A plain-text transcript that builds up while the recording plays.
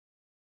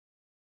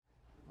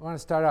I want to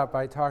start out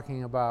by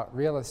talking about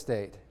real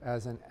estate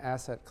as an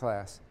asset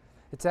class.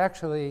 It's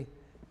actually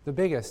the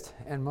biggest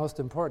and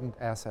most important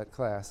asset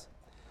class.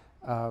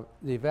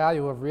 The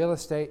value of real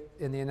estate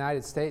in the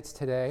United States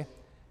today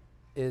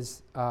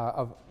is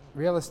of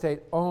real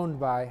estate owned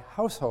by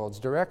households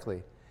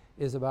directly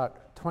is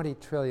about $20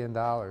 trillion,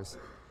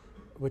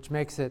 which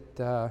makes it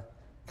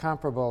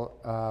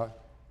comparable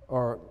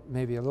or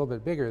maybe a little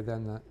bit bigger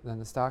than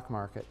the stock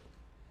market.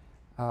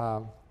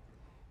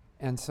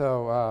 And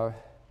so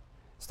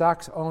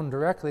stocks owned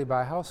directly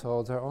by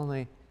households are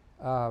only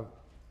about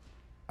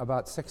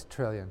 $6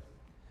 trillion.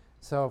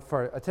 So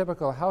for a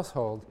typical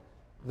household,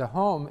 the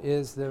home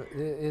is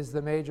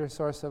the major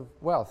source of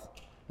wealth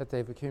that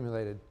they've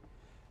accumulated.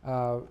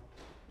 Of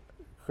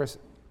course,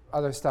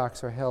 other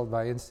stocks are held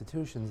by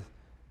institutions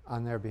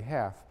on their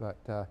behalf, but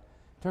in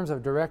terms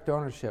of direct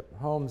ownership,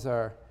 homes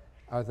are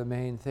the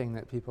main thing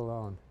that people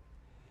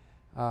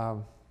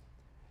own.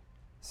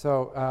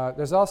 So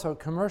there's also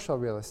commercial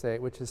real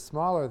estate, which is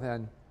smaller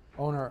than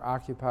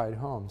owner-occupied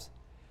homes.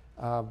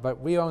 But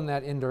we own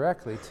that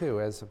indirectly, too,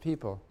 as a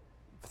people,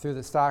 through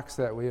the stocks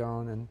that we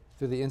own and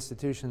through the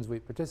institutions we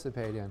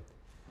participate in.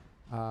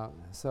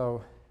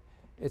 So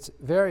it's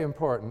very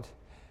important,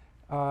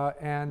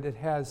 and it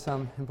has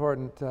some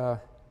important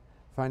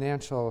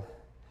financial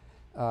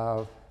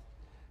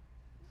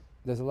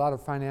there's a lot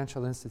of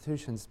financial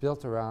institutions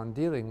built around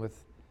dealing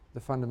with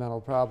the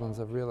fundamental problems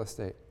of real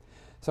estate.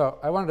 So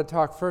I wanted to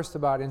talk first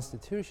about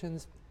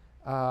institutions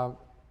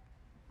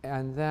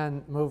and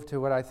then move to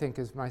what I think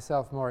is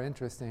myself more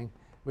interesting,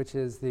 which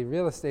is the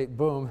real estate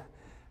boom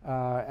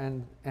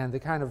and the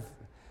kind of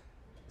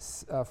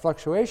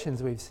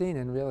fluctuations we've seen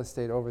in real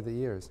estate over the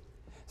years.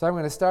 So I'm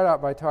going to start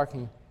out by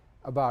talking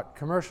about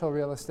commercial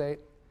real estate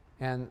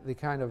and the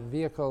kind of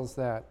vehicles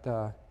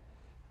that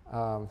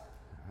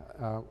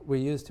we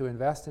use to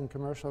invest in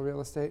commercial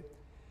real estate.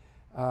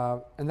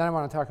 And then I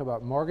want to talk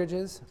about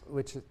mortgages,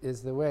 which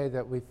is the way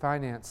that we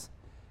finance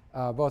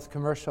both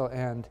commercial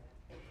and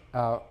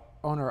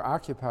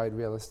owner-occupied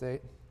real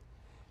estate.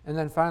 And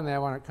then finally, I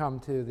want to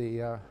come to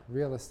the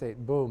real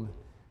estate boom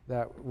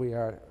that we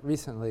are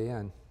recently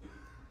in.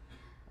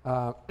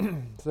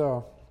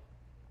 So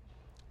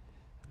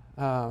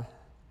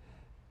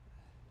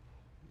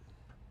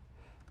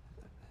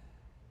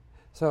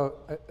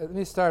let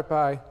me start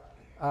by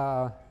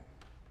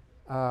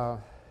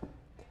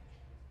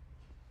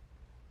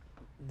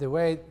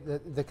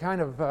the kind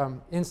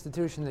of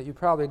institution that you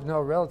probably know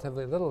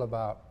relatively little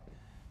about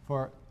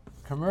for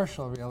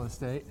commercial real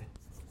estate.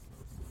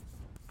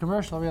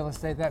 Commercial real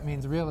estate, that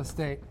means real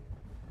estate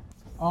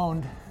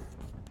owned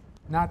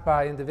not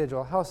by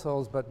individual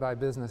households but by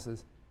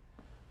businesses.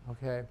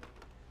 Okay,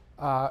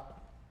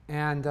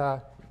 and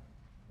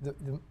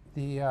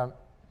the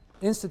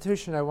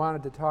institution I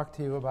wanted to talk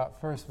to you about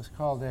first was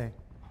called a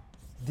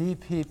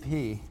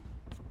DPP,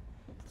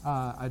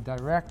 a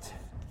direct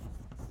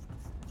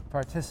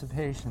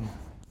participation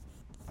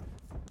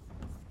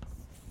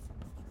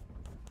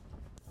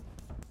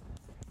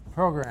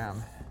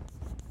program,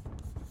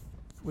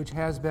 which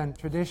has been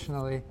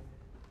traditionally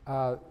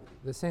the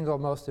single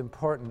most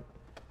important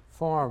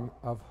form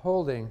of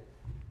holding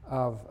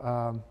of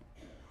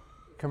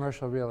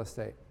commercial real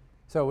estate.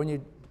 So when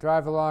you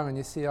drive along and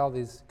you see all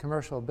these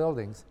commercial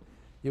buildings,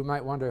 you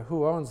might wonder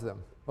who owns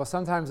them. Well,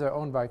 sometimes they're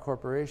owned by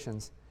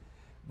corporations,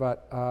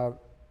 but I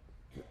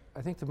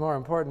think the more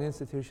important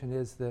institution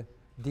is the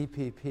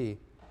DPP,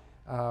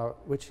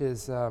 which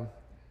is a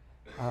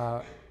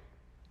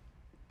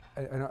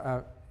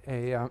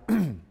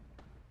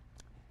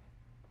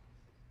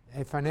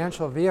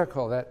financial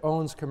vehicle that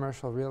owns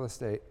commercial real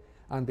estate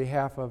on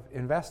behalf of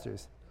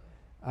investors.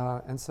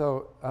 And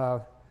so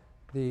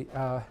the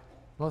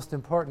most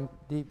important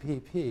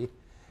DPP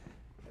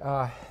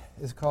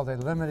is called a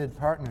limited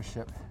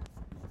partnership.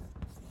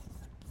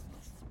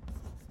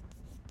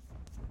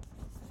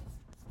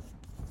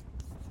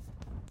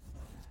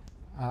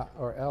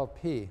 Or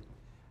LP.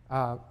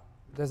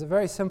 There's a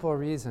very simple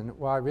reason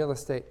why real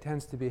estate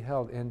tends to be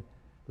held in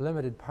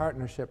limited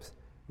partnerships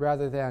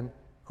rather than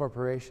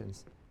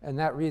corporations. And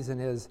that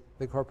reason is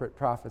the corporate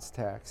profits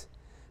tax.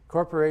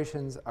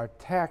 Corporations are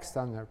taxed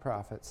on their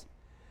profits,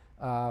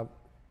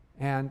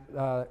 and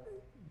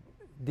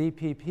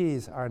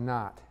DPPs are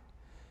not.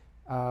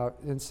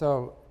 And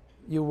so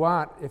you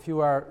want, if you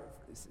are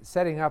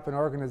setting up an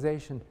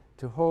organization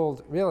to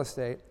hold real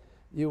estate,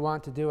 you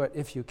want to do it,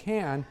 if you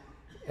can,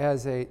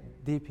 as a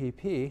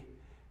DPP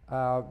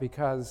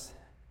because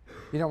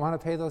you don't want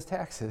to pay those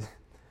taxes.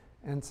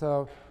 And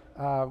so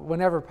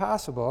whenever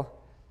possible,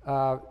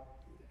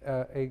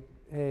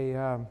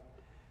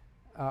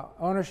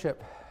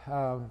 ownership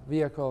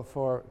vehicle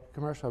for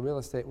commercial real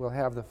estate will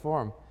have the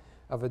form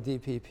of a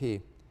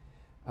DPP.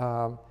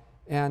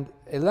 And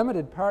a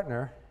limited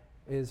partner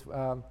is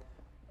one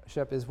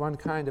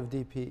kind of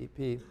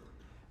DPP,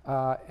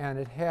 and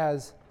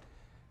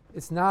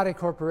it's not a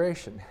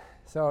corporation.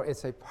 So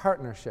it's a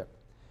partnership.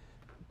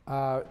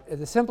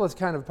 The simplest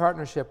kind of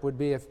partnership would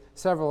be if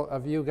several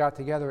of you got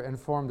together and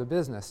formed a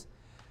business.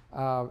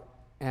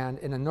 And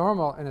in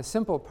a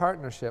simple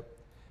partnership,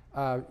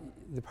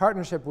 the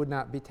partnership would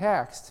not be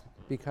taxed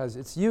because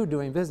it's you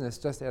doing business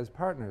just as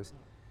partners.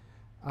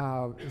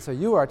 And so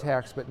you are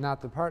taxed, but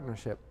not the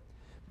partnership.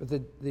 But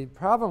the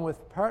problem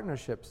with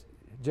partnerships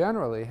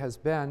generally has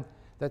been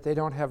that they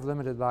don't have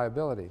limited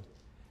liability.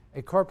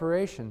 A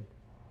corporation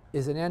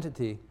is an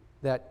entity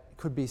that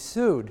could be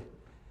sued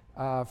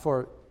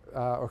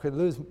or could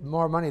lose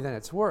more money than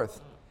it's worth.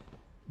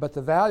 But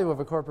the value of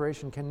a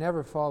corporation can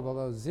never fall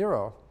below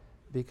zero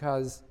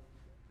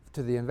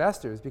to the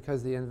investors,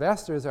 because the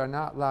investors are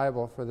not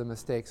liable for the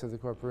mistakes of the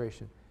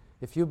corporation.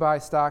 If you buy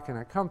stock in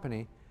a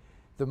company,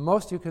 the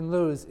most you can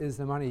lose is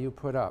the money you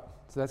put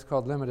up. So that's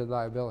called limited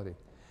liability.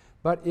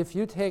 But if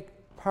you take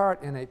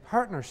part in a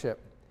partnership,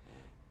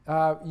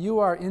 you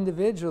are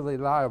individually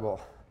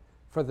liable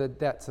for the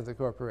debts of the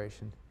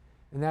corporation.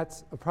 And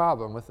that's a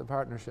problem with the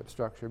partnership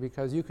structure,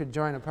 because you could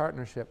join a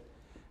partnership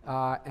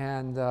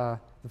and the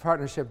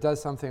partnership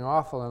does something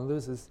awful and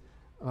loses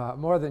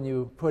more than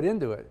you put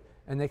into it,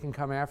 and they can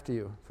come after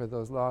you for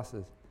those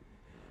losses.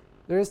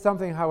 There is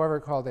something, however,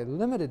 called a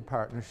limited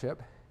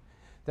partnership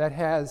that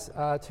has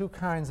two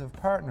kinds of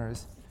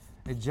partners,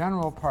 a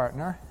general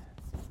partner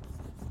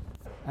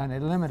and a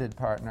limited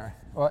partner,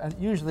 or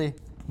usually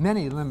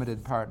many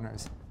limited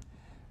partners.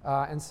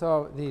 And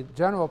so the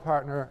general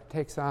partner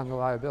takes on the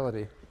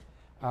liability.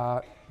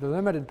 The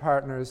limited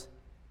partners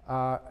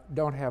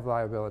don't have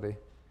liability.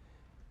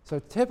 So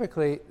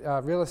typically,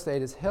 real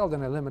estate is held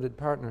in a limited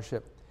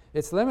partnership.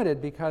 It's limited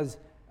because,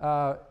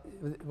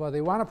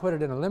 they want to put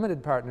it in a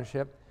limited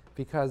partnership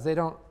because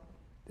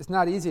it's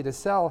not easy to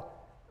sell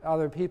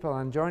other people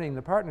on joining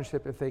the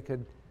partnership if they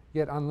could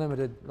get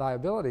unlimited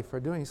liability for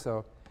doing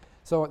so.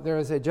 So there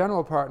is a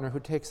general partner who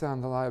takes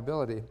on the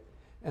liability,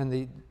 and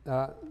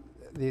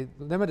the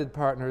limited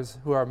partners,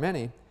 who are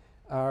many,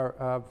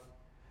 are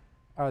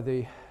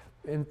the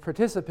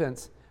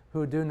participants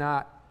who do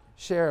not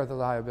share the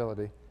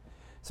liability.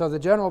 So the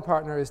general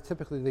partner is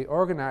typically the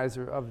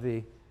organizer of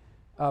the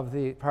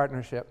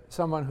partnership,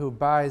 someone who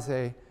buys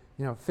a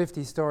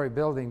 50-story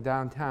building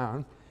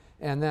downtown,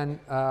 and then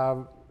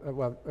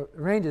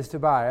arranges to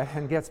buy it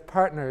and gets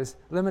partners,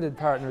 limited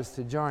partners,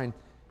 to join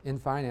in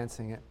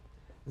financing it.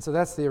 And so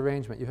that's the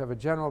arrangement. You have a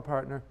general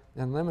partner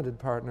and limited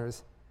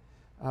partners,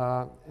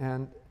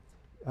 and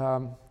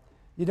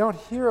you don't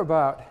hear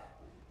about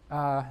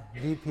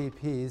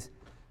DPPs.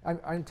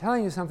 I'm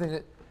telling you something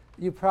that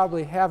you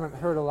probably haven't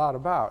heard a lot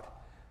about.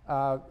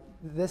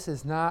 This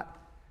is not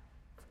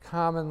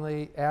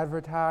commonly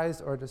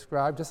advertised or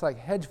described, just like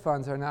hedge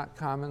funds are not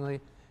commonly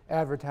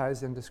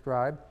advertised and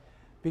described,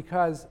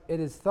 because it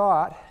is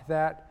thought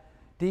that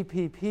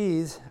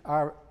DPPs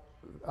are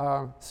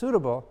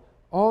suitable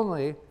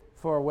only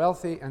for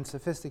wealthy and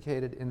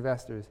sophisticated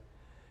investors.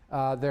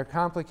 They're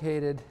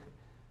complicated,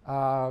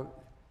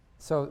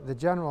 so the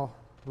general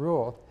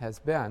rule has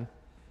been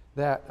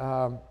that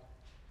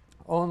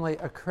only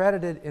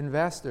accredited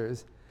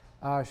investors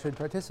should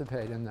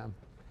participate in them.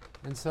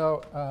 And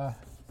so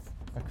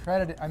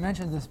I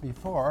mentioned this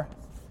before,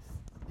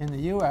 in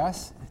the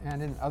US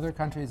and in other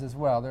countries as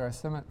well, there are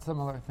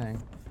similar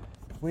things.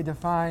 We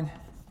define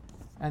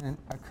an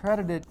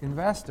accredited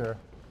investor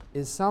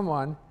is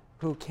someone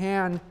who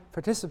can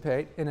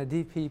participate in a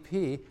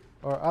DPP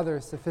or other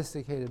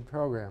sophisticated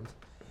programs.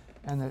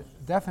 And the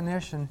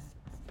definition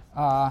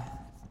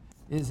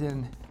is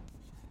in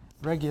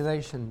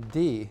Regulation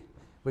D,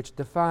 which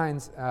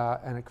defines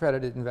an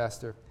accredited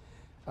investor.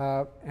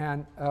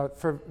 And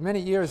for many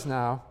years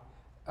now,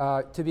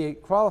 to be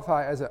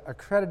qualified as an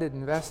accredited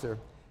investor,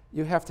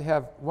 you have to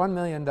have $1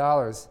 million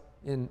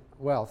in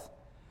wealth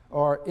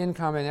or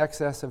income in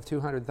excess of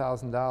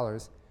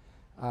 $200,000,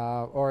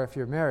 or if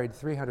you're married,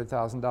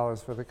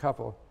 $300,000 for the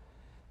couple.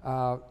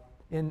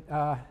 In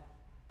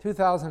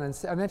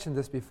 2006, I mentioned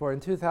this before, in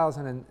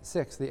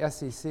 2006, the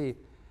SEC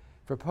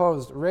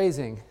proposed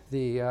raising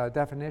the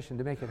definition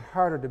to make it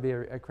harder to be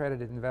an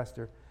accredited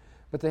investor,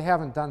 but they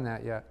haven't done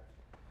that yet.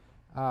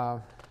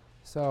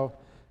 So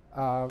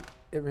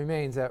it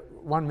remains at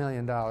 $1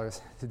 million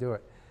to do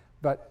it.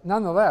 But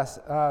nonetheless,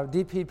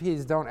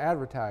 DPPs don't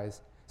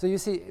advertise. So you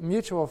see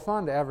mutual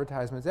fund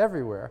advertisements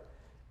everywhere.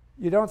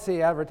 You don't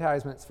see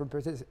advertisements for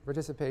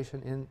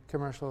participation in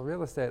commercial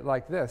real estate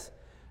like this,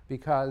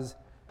 because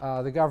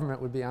the government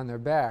would be on their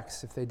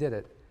backs if they did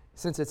it.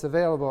 Since it's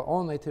available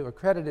only to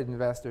accredited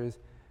investors,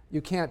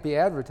 you can't be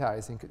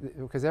advertising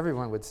because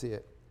everyone would see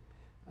it.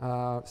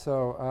 That's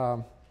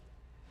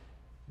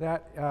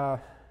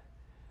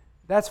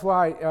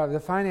why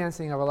the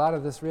financing of a lot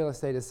of this real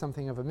estate is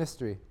something of a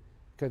mystery,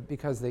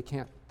 because they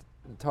can't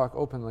talk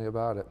openly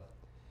about it.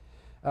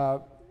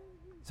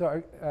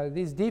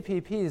 These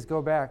DPPs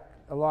go back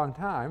a long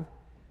time,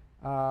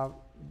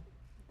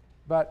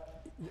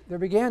 but there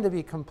began to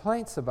be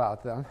complaints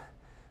about them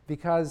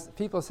because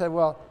people said,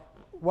 well,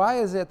 why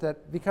is it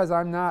that because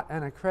I'm not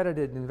an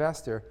accredited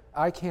investor,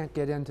 I can't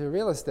get into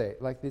real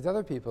estate like these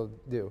other people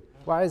do?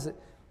 Why is it,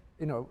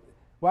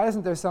 why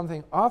isn't there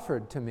something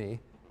offered to me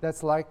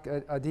that's like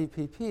a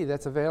DPP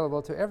that's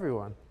available to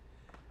everyone?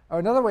 Or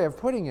another way of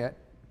putting it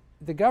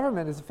the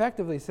government is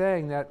effectively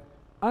saying that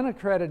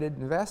unaccredited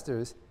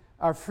investors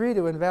are free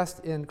to invest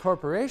in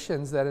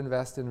corporations that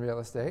invest in real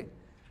estate,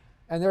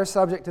 and they're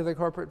subject to the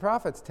corporate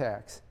profits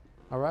tax,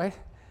 all right?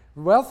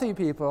 Wealthy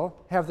people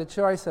have the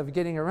choice of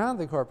getting around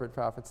the corporate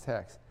profits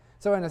tax.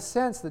 So in a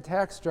sense, the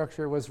tax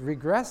structure was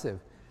regressive.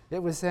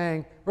 It was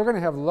saying, we're going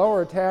to have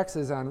lower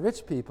taxes on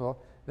rich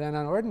people than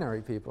on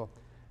ordinary people.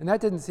 And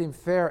that didn't seem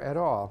fair at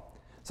all.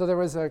 So there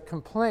was a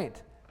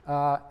complaint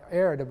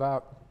aired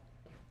about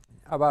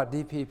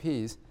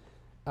DPPs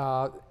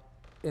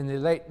in the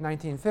late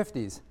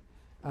 1950s.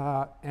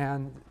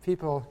 And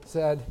people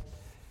said,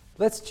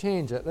 let's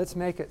change it. Let's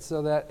make it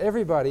so that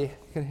everybody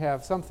can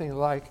have something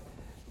like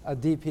a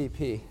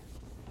DPP.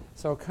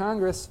 So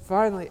Congress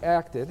finally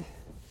acted,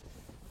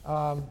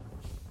 and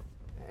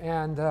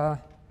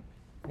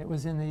it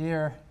was in the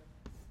year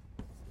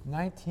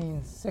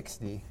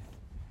 1960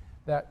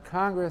 that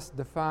Congress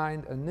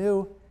defined a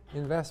new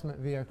investment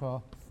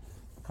vehicle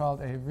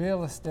called a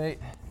real estate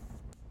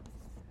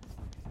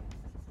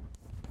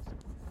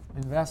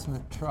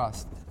investment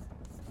trust.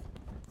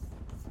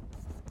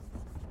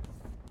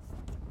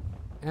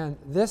 And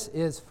this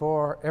is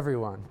for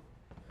everyone.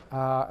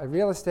 A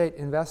real estate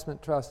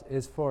investment trust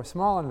is for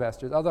small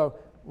investors, although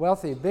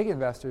wealthy, big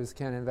investors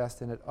can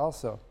invest in it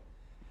also.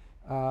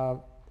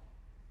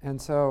 And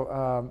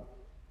so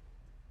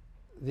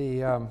they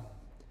had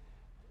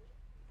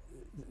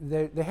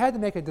to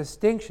make a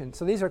distinction.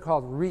 So these are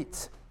called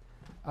REITs,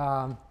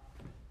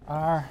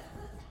 R-E-I-T,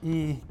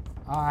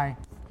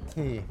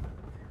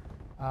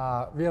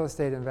 real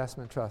estate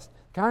investment trust.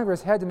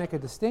 Congress had to make a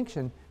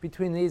distinction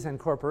between these and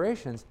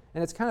corporations,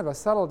 and it's kind of a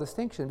subtle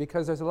distinction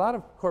because there's a lot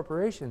of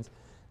corporations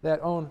that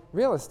own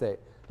real estate.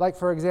 Like,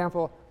 for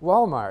example,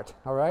 Walmart,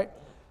 all right?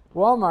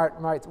 Walmart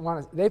might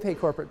want to, they pay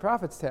corporate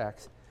profits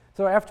tax.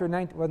 So after,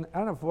 well, I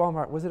don't know if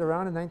Walmart, was it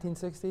around in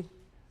 1960?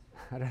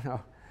 I don't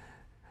know.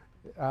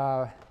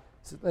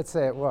 So let's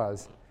say it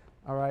was,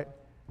 all right?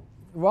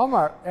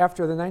 Walmart,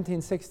 after the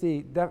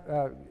 1960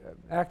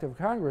 Act of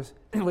Congress,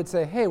 would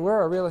say, hey,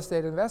 we're a real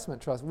estate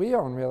investment trust. We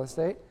own real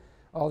estate,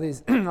 all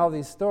these, all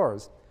these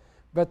stores.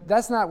 But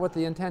that's not what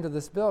the intent of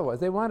this bill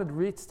was. They wanted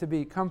REITs to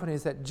be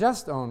companies that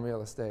just own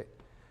real estate.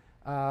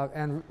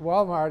 And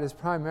Walmart is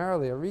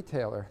primarily a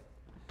retailer.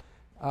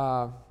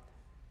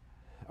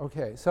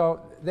 Okay, so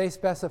they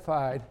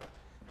specified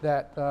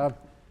that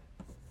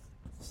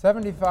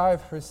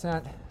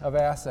 75% of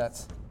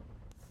assets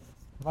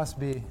must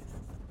be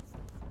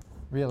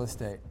real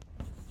estate,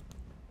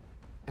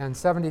 and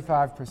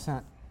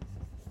 75%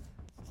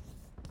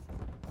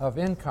 of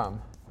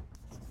income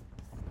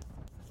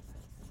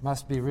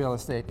must be real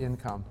estate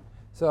income.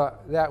 So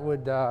that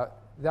would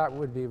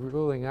be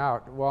ruling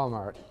out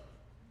Walmart.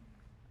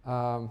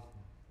 And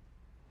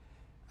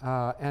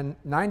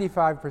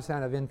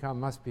 95% of income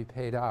must be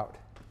paid out.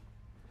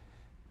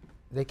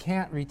 They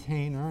can't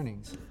retain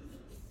earnings.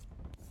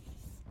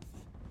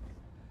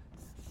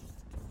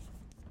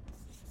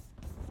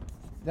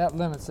 That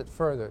limits it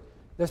further.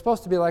 They're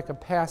supposed to be like a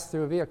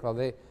pass-through vehicle.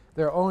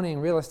 They're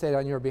owning real estate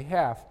on your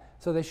behalf,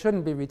 so they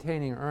shouldn't be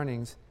retaining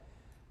earnings.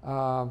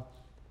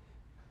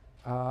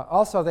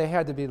 Also, they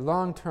had to be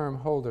long-term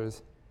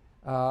holders.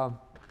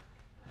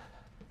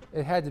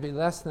 It had to be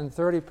less than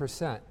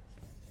 30%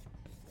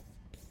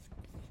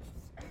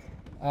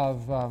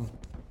 of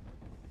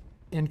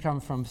income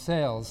from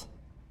sales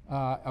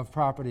of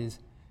properties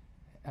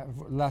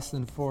less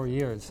than 4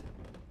 years.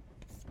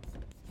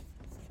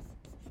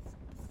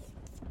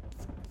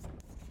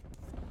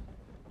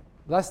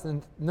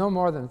 No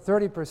more than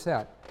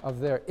 30% of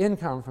their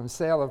income from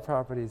sale of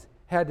properties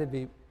had to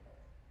be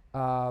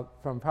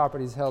from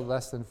properties held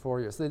less than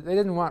 4 years. They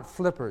didn't want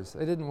flippers.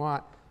 They didn't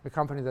want a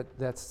company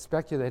that's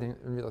speculating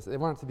in real estate. They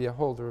wanted to be a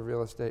holder of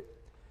real estate.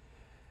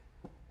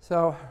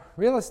 So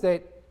real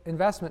estate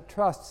investment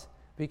trusts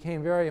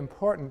became very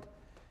important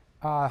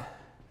actually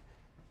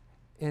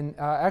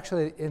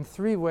in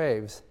three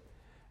waves.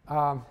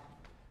 The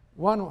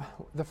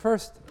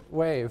first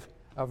wave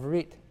of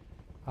REIT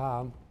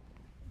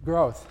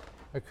growth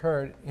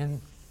occurred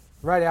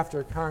right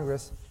after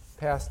Congress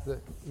passed the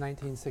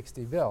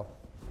 1960 bill.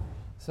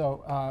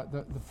 So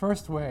the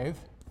first wave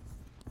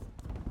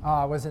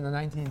was in the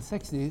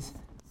 1960s,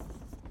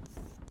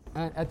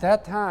 and at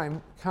that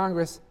time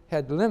Congress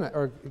had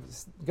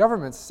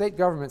state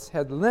governments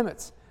had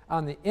limits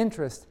on the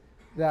interest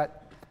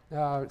that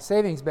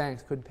savings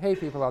banks could pay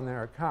people on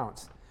their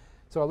accounts.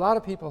 So a lot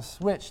of people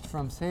switched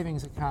from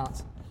savings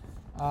accounts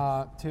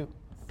to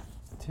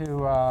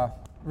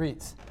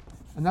REITs.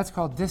 And that's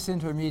called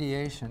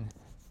disintermediation.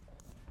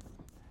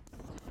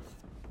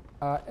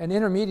 An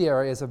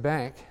intermediary is a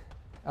bank,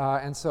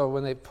 and so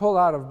when they pull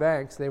out of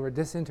banks, they were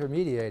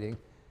disintermediating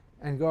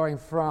and going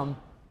from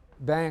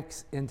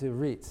banks into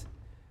REITs.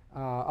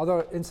 Although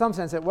in some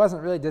sense it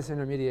wasn't really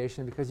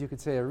disintermediation, because you could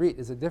say a REIT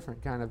is a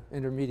different kind of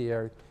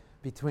intermediary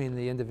between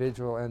the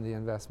individual and the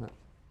investment.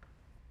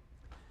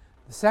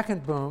 The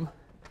second boom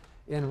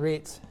in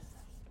REITs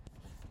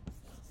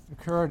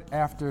occurred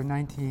after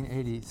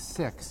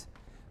 1986.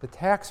 The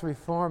Tax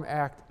Reform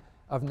Act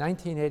of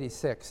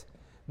 1986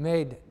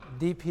 made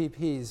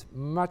DPPs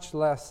much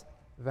less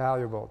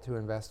valuable to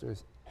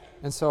investors.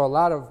 And so a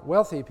lot of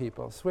wealthy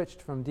people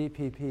switched from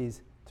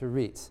DPPs to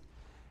REITs.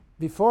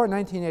 Before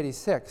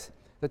 1986,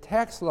 the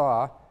tax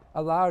law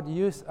allowed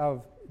use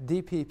of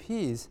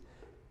DPPs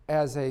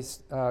as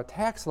a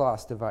tax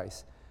loss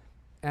device.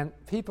 And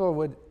people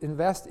would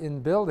invest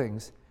in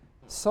buildings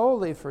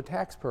solely for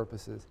tax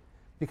purposes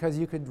because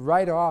you could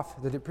write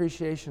off the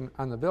depreciation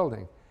on the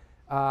building.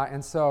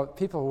 And so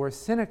people were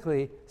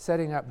cynically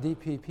setting up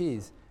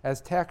DPPs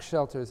as tax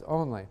shelters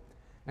only.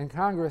 And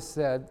Congress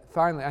said,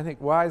 finally, I think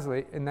wisely,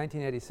 in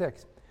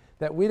 1986,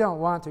 that we don't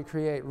want to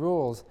create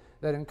rules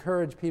that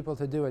encourage people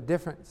to do a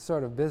different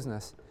sort of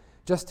business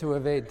just to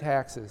evade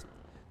taxes.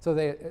 So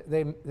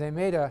they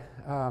made a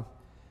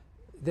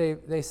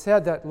they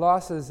said that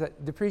losses,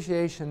 that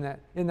depreciation, that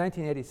in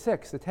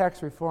 1986, the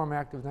Tax Reform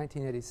Act of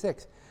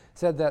 1986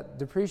 said that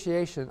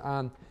depreciation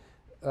on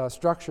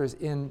structures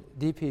in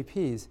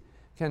DPPs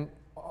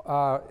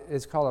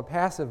is called a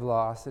passive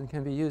loss and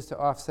can be used to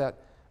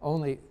offset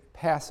only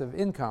passive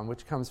income,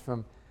 which comes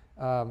from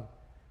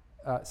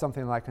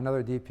something like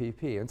another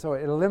DPP. And so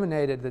it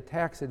eliminated the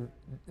tax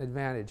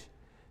advantage.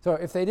 So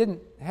if they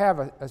didn't have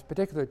a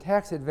particular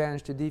tax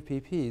advantage to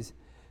DPPs,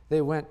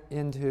 they went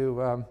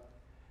into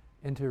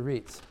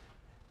REITs.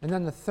 And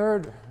then the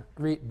third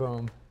REIT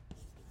boom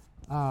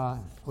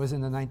was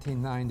in the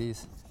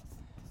 1990s.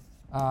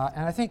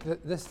 And I think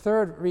that this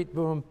third REIT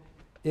boom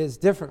is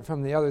different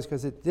from the others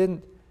because it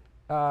didn't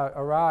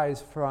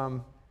arise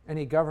from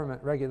any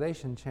government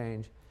regulation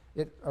change.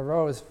 It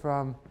arose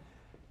from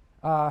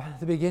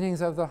the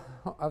beginnings of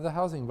the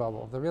housing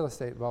bubble, the real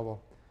estate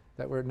bubble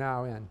that we're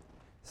now in.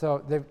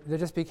 So there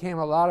just became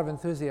a lot of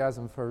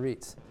enthusiasm for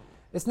REITs.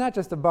 It's not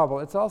just a bubble,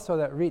 it's also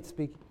that REITs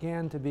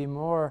began to be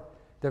more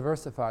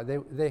diversified.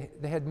 They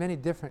had many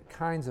different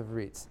kinds of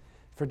REITs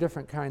for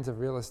different kinds of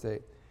real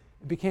estate.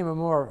 It became a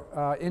more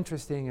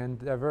interesting and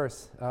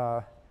diverse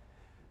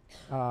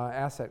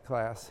asset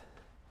class.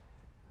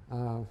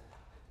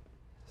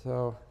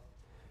 So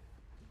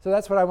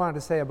that's what I wanted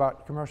to say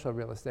about commercial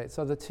real estate.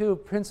 So the two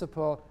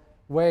principal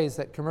ways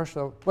that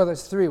well,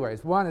 there's three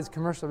ways. One is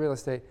commercial real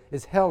estate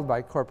is held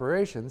by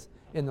corporations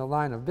in the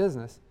line of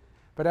business,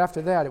 but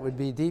after that it would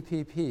be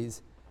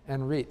DPPs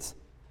and REITs.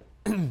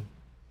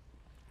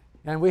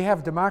 And we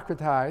have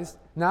democratized.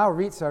 Now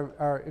REITs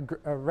are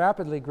a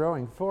rapidly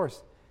growing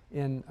force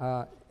in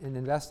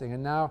investing,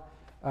 and now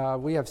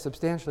we have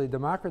substantially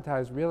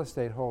democratized real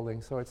estate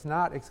holding, so it's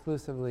not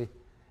exclusively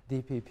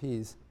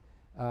DPPs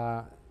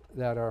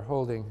that are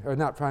holding, or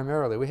not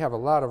primarily. We have a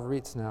lot of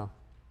REITs now.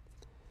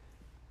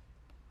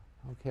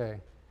 Okay.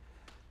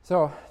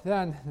 So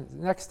then,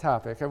 next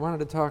topic, I wanted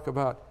to talk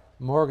about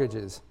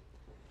mortgages.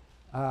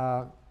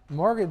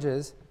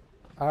 Mortgages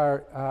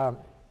are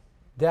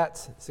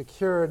debts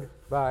secured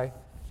by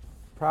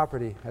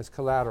property as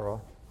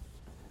collateral.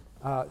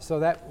 So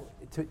that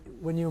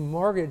when you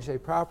mortgage a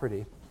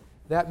property,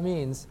 that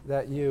means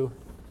that you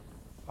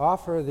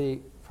offer the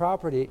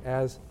property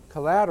as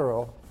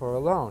collateral for a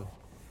loan.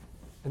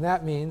 And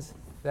that means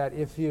that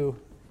if you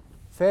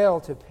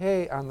fail to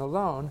pay on the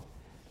loan,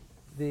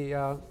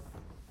 the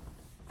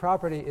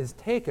property is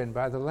taken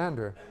by the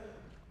lender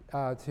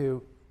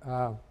to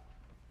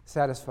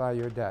satisfy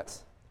your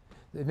debts.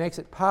 It makes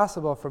it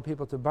possible for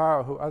people to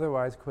borrow who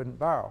otherwise couldn't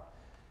borrow.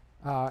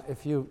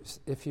 If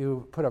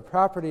you put a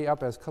property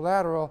up as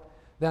collateral,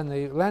 then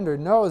the lender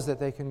knows that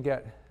they can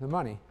get the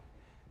money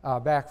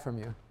back from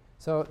you.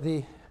 So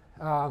the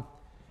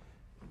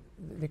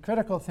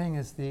critical thing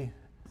is the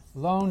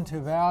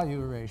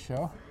loan-to-value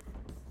ratio.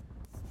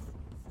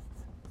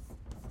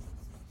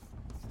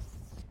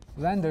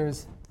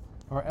 Lenders,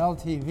 or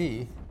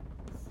LTV,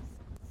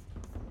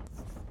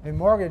 a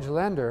mortgage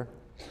lender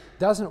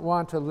doesn't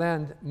want to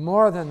lend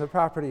more than the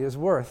property is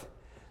worth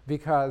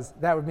because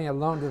that would mean a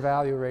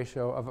loan-to-value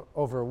ratio of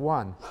over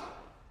 1.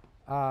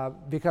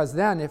 Because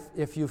then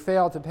if you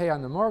fail to pay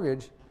on the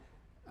mortgage,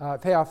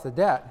 pay off the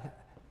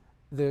debt,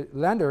 the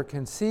lender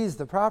can seize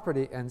the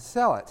property and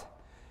sell it.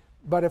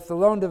 But if the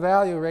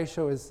loan-to-value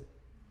ratio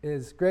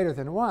is greater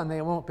than 1,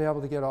 they won't be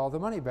able to get all the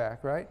money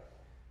back, right?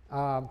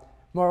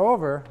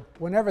 Moreover,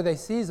 whenever they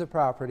seize a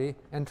property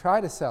and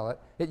try to sell it,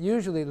 it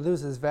usually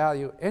loses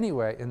value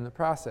anyway in the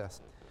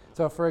process.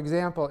 So for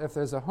example, if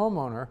there's a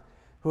homeowner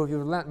who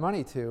you've lent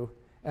money to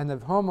and the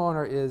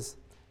homeowner is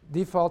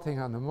defaulting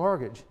on the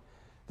mortgage,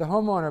 the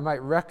homeowner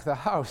might wreck the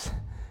house.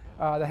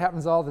 That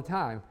happens all the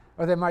time.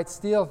 Or they might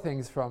steal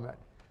things from it.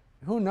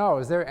 Who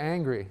knows? They're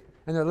angry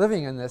and they're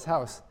living in this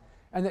house.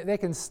 And they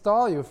can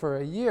stall you for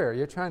a year.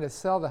 You're trying to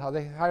sell the house.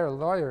 They hire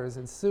lawyers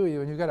and sue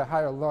you, and you've got to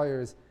hire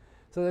lawyers.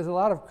 So there's a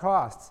lot of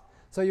costs.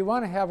 So you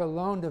want to have a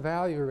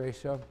loan-to-value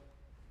ratio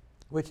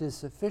which is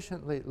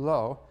sufficiently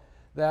low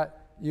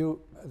that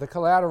the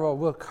collateral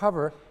will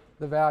cover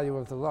the value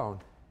of the loan.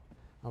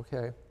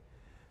 Okay.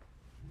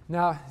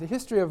 Now, the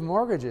history of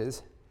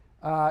mortgages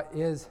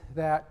is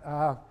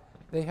that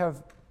they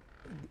have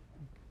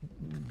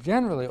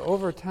generally,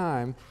 over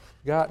time,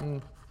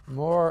 gotten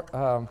more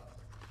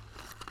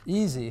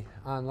easy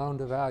on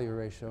loan-to-value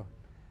ratio.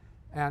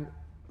 And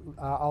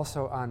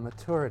also on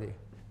maturity.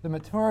 The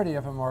maturity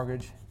of a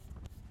mortgage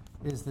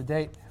is the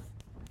date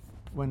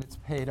when it's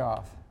paid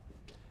off.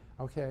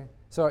 Okay?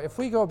 So if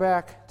we go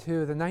back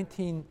to the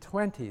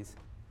 1920s,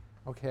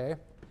 okay,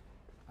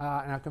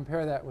 and I'll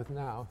compare that with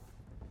now,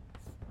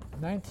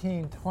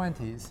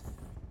 1920s,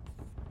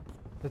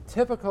 the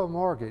typical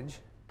mortgage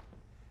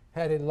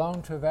had a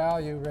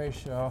loan-to-value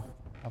ratio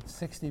of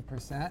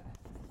 60%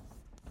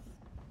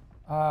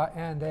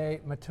 and a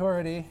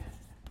maturity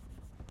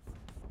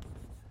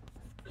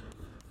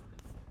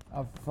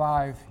of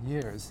 5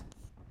 years,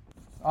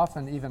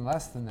 often even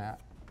less than that.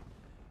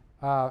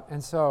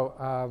 And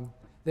so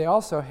they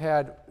also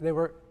had, they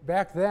were,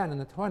 back then in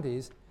the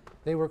 20s,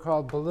 they were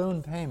called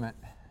balloon payment.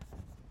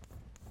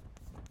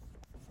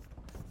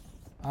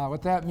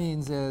 What that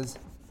means is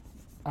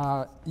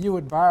you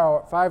would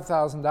borrow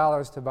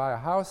 $5,000 to buy a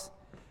house,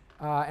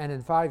 and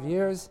in 5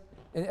 years,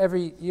 and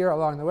every year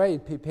along the way,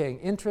 you'd be paying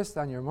interest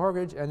on your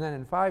mortgage, and then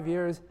in 5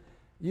 years,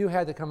 you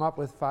had to come up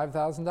with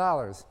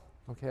 $5,000,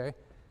 okay?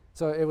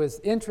 So it was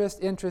interest,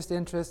 interest,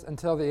 interest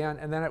until the end,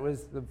 and then it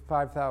was the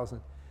 $5,000.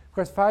 Of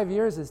course, 5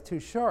 years is too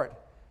short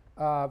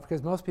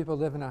because most people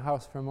live in a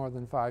house for more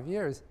than 5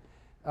 years.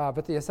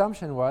 But the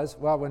assumption was,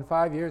 well, when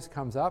 5 years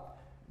comes up,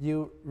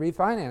 you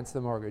refinance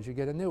the mortgage, you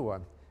get a new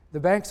one. The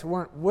banks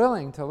weren't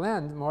willing to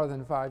lend more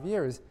than 5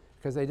 years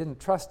because they didn't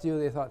trust you,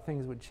 they thought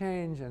things would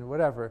change and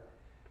whatever.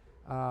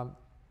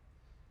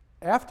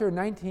 After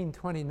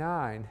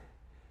 1929,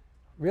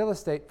 real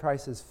estate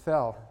prices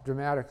fell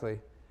dramatically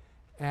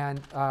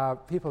and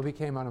people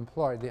became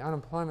unemployed. The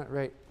unemployment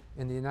rate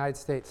in the United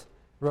States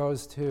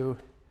rose to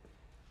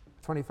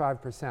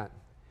 25%.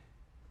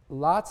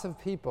 Lots of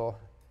people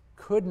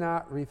could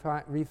not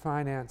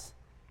refinance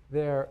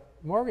their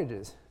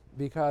mortgages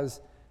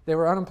because they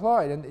were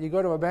unemployed. And you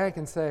go to a bank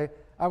and say,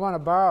 I want to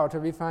borrow to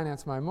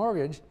refinance my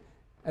mortgage,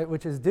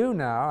 which is due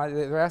now.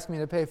 They're asking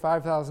me to pay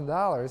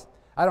 $5,000.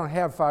 I don't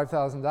have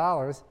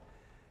 $5,000.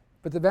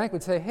 But the bank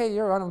would say, hey,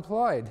 you're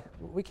unemployed.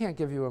 We can't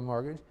give you a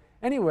mortgage.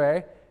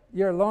 Anyway,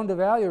 your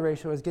loan-to-value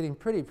ratio is getting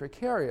pretty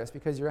precarious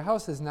because your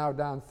house is now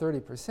down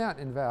 30%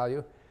 in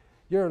value.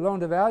 Your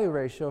loan-to-value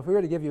ratio, if we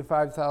were to give you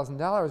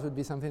 $5,000, would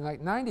be something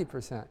like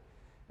 90%.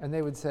 And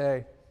they would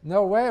say,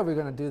 no way are we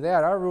going to do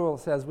that. Our rule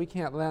says we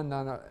can't lend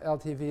on an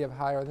LTV of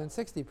higher than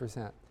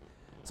 60%.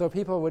 So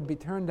people would be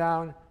turned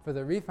down for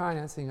the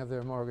refinancing of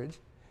their mortgage.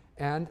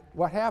 And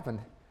what happened?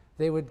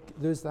 They would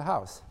lose the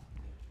house.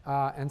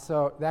 And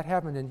so that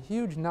happened in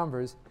huge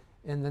numbers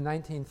in the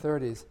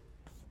 1930s.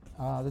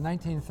 The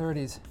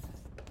 1930s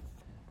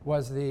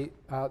was the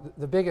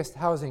biggest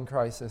housing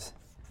crisis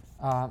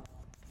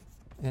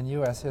in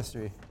U.S.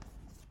 history.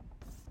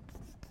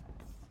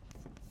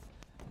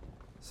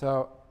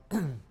 So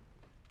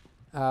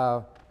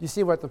you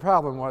see what the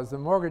problem was. The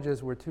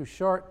mortgages were too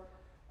short.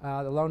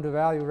 The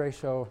loan-to-value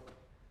ratio,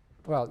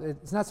 well,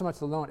 it's not so much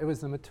the loan, it was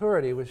the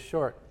maturity was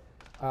short,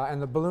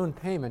 and the balloon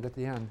payment at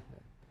the end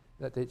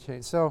that they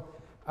changed. So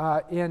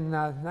in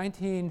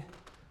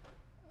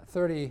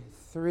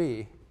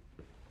 1933,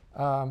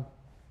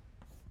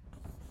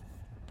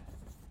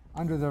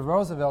 under the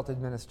Roosevelt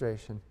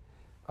administration,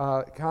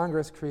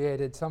 Congress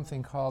created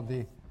something called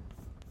the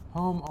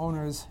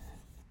Homeowners.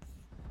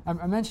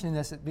 I'm mentioning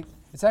this,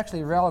 it's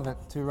actually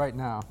relevant to right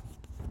now.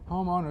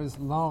 Homeowners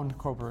Loan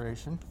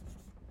Corporation.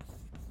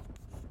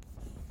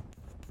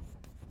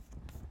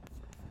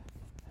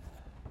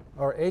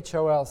 Or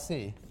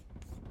HOLC.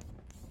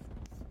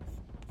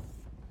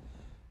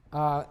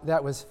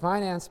 That was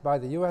financed by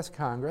the U.S.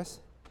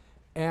 Congress,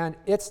 and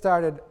it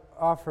started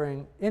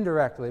offering,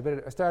 indirectly, but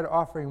it started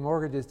offering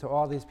mortgages to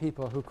all these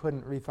people who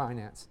couldn't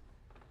refinance.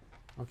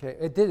 Okay,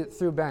 it did it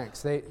through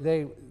banks. They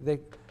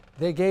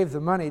gave the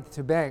money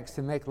to banks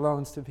to make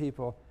loans to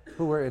people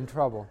who were in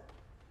trouble.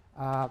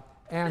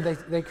 And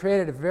they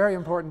created a very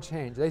important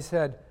change. They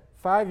said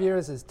 5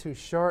 years is too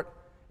short,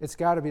 it's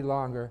got to be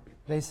longer.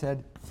 They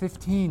said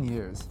 15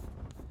 years.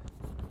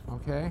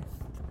 Okay?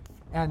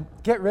 And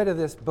get rid of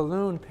this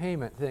balloon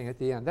payment thing at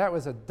the end. That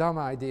was a dumb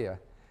idea.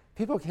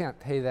 People can't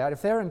pay that.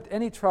 If they're in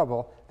any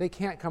trouble, they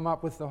can't come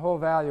up with the whole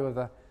value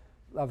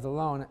of the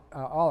loan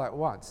all at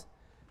once.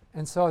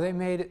 And so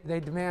they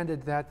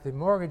demanded that the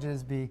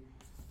mortgages be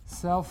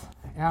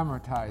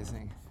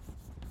self-amortizing.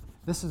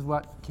 This is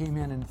what came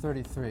in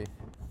 33. It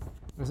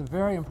was a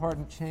very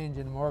important change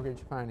in mortgage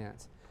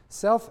finance.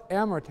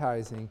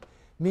 Self-amortizing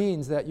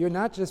means that you're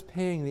not just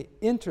paying the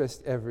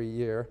interest every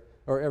year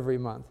or every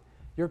month.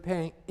 You're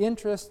paying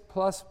interest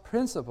plus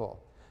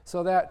principal,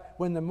 so that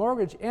when the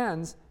mortgage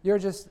ends, you're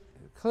just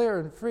clear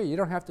and free. You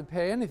don't have to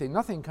pay anything.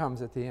 Nothing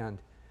comes at the end.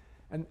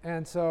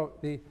 And so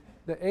the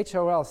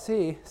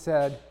HOLC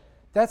said,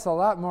 that's a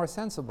lot more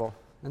sensible.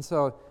 And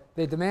so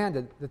they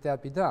demanded that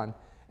that be done.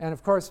 And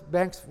of course,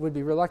 banks would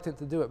be reluctant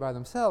to do it by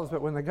themselves,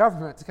 but when the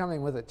government's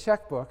coming with a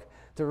checkbook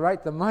to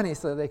write the money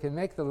so they can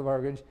make the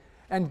mortgage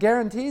and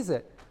guarantees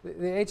it,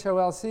 the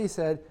HOLC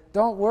said,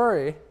 don't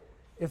worry,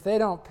 if they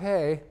don't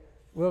pay,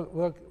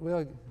 we'll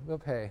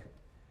pay.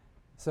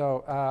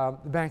 So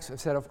the banks have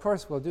said, of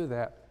course we'll do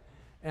that.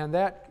 And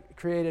that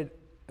created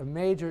a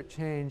major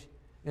change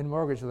in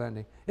mortgage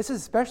lending. This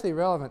is especially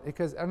relevant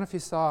because I don't know if you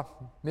saw,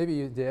 maybe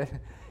you did,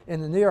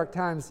 in the New York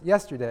Times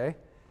yesterday,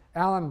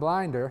 Alan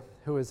Blinder,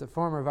 who is a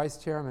former vice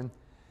chairman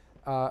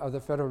of the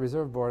Federal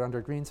Reserve Board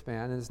under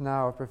Greenspan and is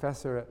now a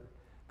professor at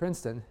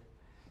Princeton,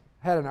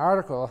 had an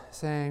article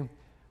saying,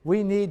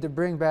 we need to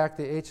bring back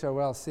the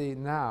HOLC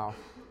now.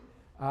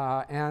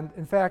 And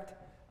in fact,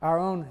 our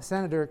own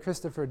Senator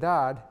Christopher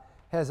Dodd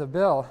has a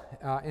bill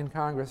in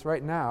Congress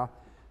right now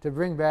to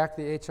bring back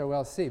the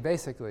HOLC,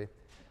 basically.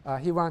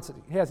 He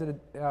has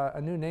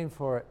a new name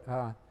for it.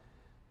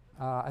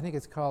 I think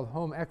it's called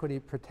Home Equity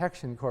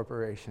Protection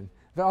Corporation.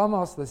 But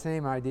almost the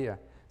same idea.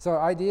 So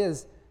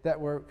ideas that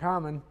were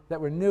common,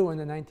 that were new in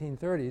the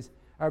 1930s,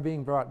 are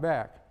being brought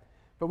back.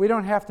 But we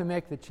don't have to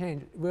make the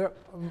change. Well,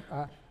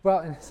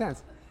 in a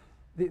sense.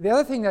 The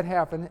other thing that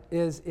happened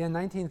is in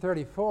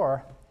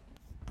 1934,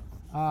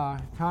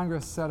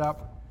 Congress set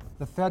up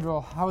the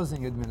Federal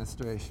Housing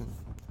Administration,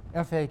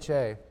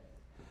 FHA.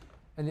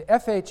 And the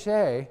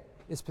FHA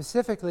is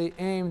specifically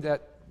aimed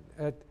at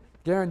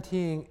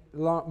guaranteeing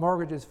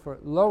mortgages for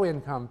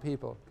low-income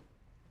people.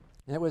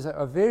 And it was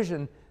a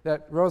vision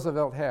that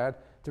Roosevelt had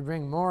to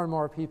bring more and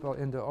more people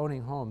into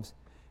owning homes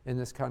in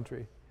this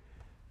country.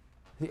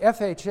 The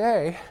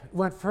FHA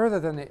went further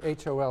than the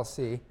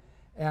HOLC,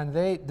 and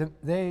they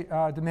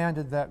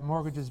demanded that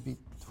mortgages be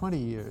 20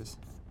 years,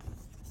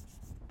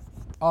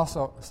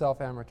 also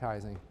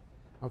self-amortizing.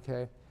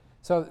 Okay,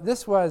 so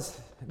this was,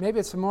 maybe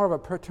it's more of a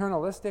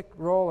paternalistic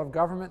role of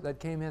government that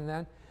came in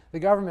then. The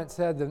government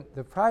said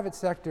the private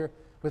sector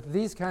with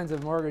these kinds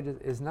of mortgages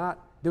is not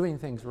doing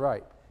things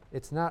right.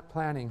 It's not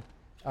planning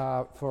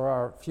for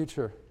our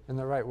future in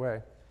the right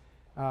way.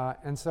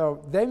 And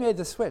so they made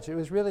the switch. It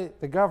was really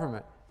the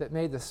government that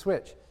made the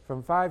switch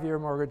from 5-year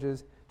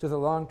mortgages to the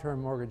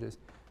long-term mortgages.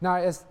 Now,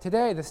 as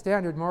today, the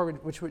standard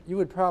mortgage, which you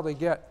would probably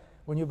get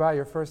when you buy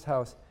your first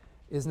house,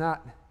 is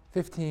not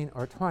 15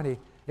 or 20,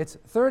 it's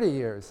 30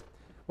 years.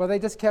 Well, they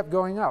just kept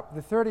going up.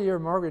 The 30-year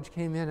mortgage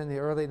came in the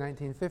early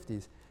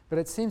 1950s, but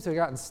it seems to have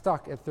gotten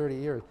stuck at 30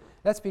 years.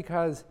 That's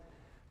because,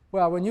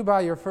 well, when you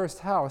buy your first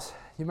house,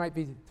 you might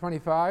be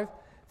 25.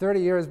 30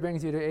 years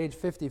brings you to age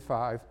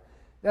 55.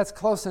 That's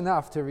close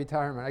enough to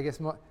retirement. I guess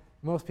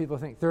most people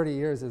think 30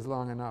 years is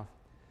long enough.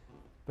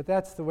 But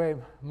that's the way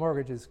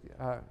mortgages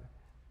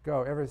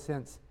go ever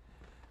since.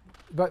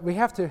 But we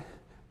have to,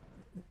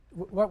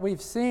 what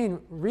we've seen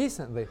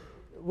recently,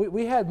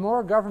 we had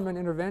more government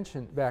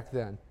intervention back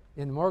then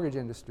in the mortgage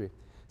industry.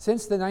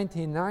 Since the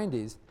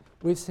 1990s,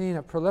 we've seen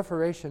a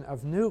proliferation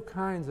of new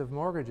kinds of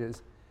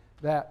mortgages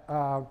that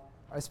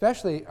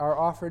especially are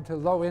offered to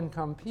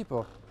low-income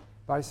people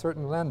by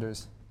certain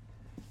lenders.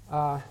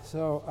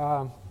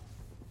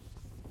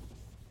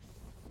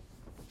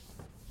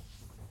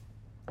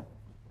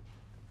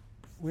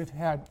 We've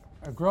had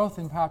a growth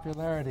in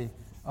popularity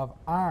of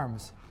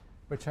ARMs,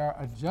 which are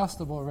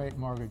adjustable rate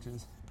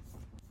mortgages.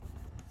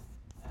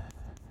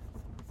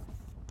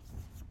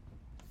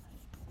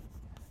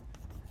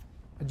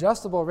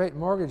 Adjustable rate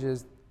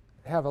mortgages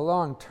have a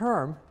long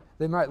term.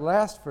 They might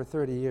last for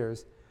 30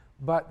 years,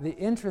 but the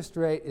interest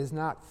rate is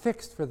not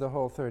fixed for the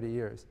whole 30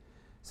 years.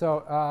 So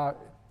a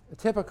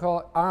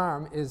typical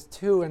ARM is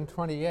 2 and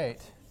 28,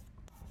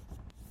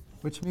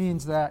 which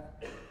means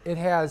that it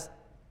has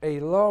a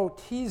low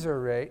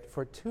teaser rate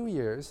for 2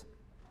 years,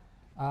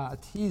 a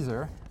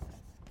teaser,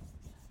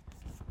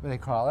 what they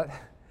call it,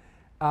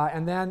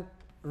 and then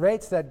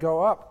rates that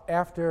go up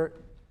after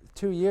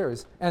 2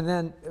 years, and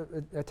then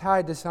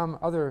tied to some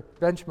other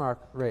benchmark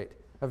rate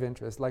of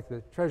interest, like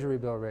the Treasury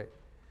bill rate.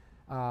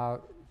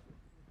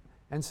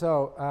 And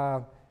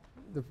so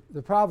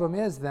the problem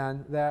is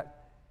then that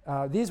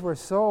these were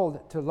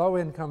sold to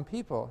low-income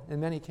people, in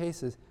many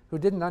cases, who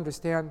didn't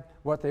understand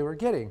what they were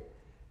getting,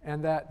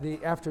 and that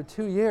after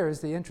 2 years,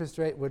 the interest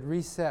rate would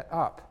reset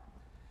up.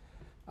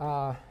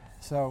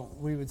 So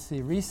we would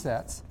see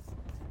resets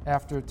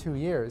after 2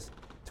 years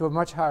to a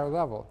much higher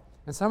level.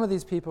 And some of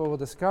these people will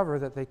discover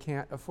that they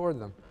can't afford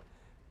them.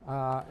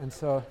 And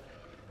so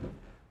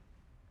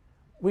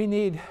we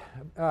need,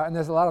 and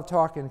there's a lot of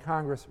talk in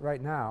Congress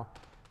right now,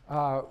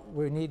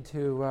 we need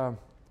to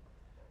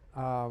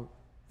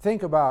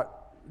think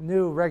about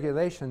new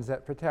regulations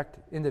that protect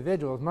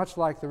individuals, much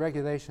like the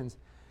regulations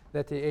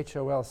that the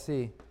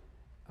HOLC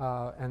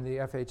and the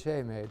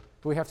FHA made.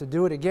 We have to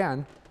do it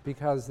again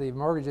because the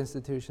mortgage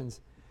institutions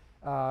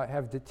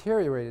have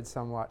deteriorated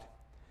somewhat.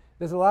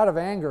 There's a lot of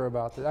anger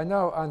about this. I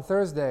know on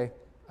Thursday,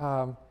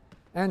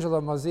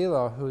 Angelo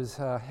Mozzillo, who's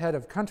head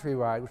of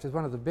Countrywide, which is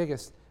one of the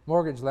biggest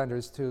mortgage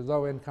lenders to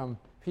low-income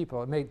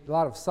people, it made a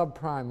lot of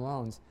subprime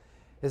loans,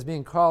 is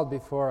being called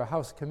before a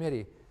House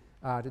committee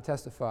to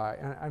testify.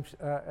 And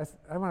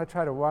I want to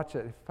try to watch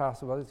it if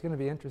possible. It's going to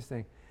be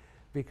interesting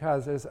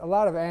because there's a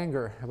lot of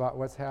anger about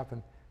what's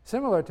happened,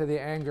 similar to the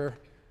anger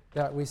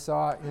that we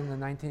saw in the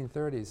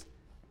 1930s.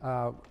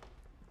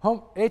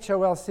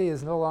 HOLC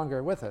is no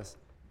longer with us.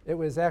 It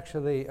was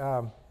actually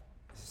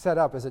set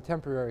up as a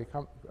temporary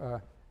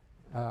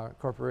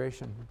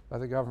corporation by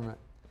the government.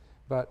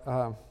 But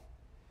the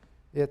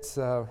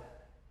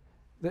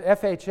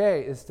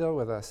FHA is still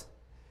with us.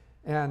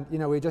 And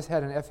we just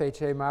had an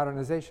FHA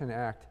Modernization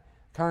Act.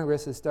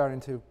 Congress is starting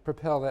to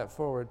propel that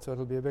forward, so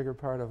it'll be a bigger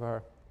part of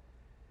our.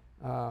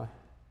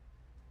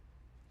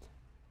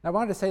 I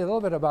wanted to say a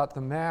little bit about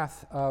the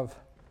math of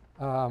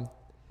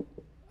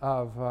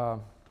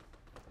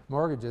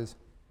mortgages.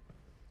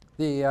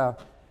 I'm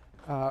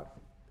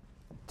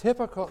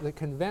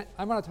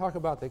going to talk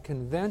about the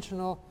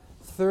conventional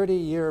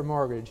 30-year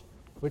mortgage,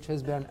 which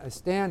has been a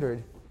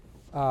standard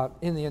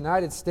in the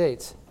United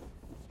States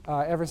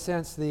ever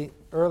since the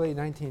early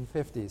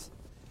 1950s.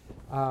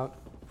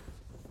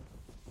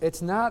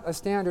 It's not a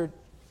standard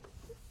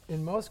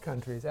in most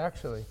countries,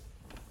 actually.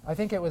 I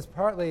think it was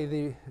partly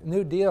the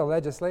New Deal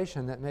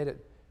legislation that made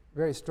it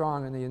very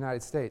strong in the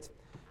United States.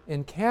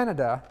 In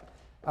Canada,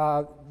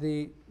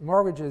 the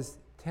mortgages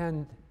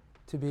tend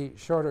to be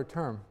shorter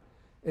term.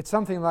 It's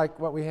something like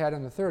what we had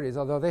in the 30s,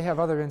 although they have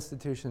other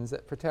institutions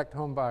that protect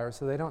home buyers,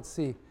 so they don't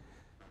see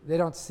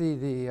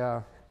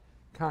the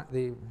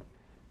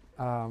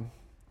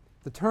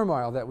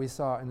turmoil that we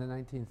saw in the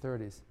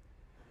 1930s.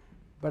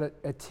 But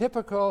a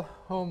typical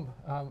home,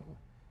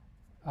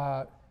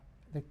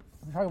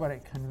 we talk about a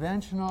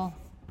conventional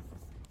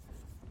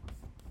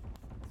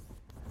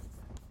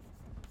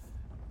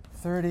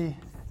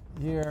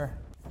 30-year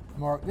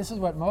mortgage. This is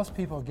what most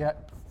people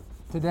get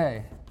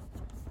today,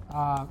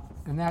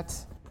 and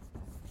that's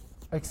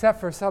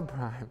except for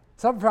subprime.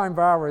 Subprime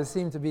borrowers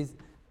seem to be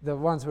the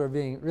ones who are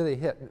being really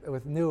hit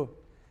with new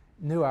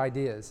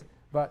ideas.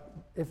 But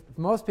if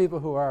most people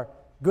who are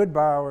good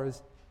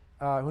borrowers,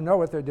 who know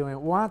what they're doing,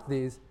 want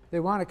these, they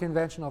want a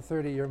conventional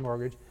 30-year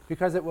mortgage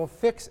because it will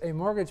fix a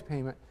mortgage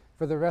payment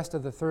for the rest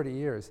of the 30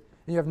 years.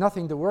 And you have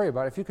nothing to worry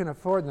about. If you can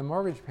afford the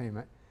mortgage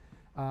payment,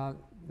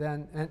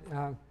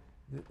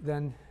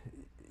 then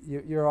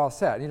you're all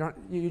set.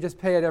 You just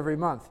pay it every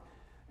month,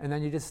 and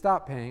then you just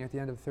stop paying at the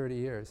end of 30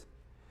 years.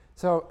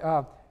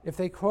 So if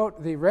they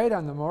quote the rate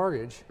on the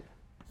mortgage,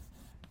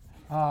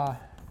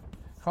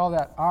 call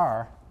that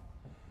R,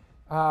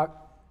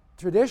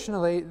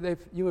 traditionally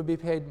you would be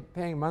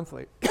paying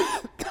monthly.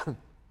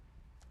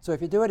 So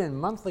if you do it in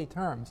monthly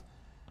terms,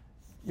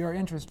 your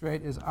interest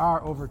rate is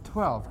R over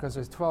 12 because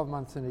there's 12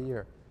 months in a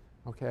year.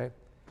 Okay?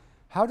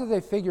 How do they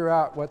figure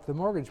out what the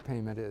mortgage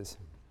payment is?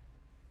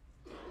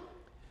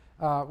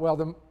 Well,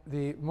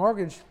 the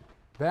mortgage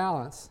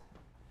balance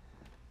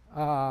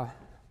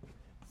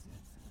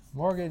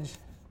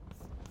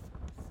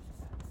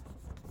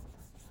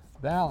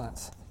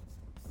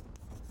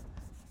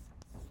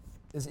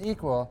is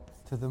equal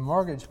to the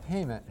mortgage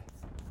payment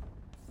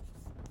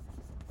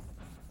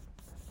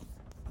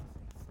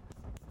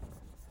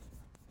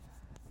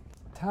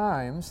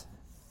times,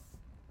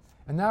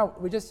 and now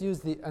we just use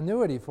the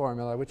annuity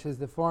formula, which is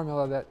the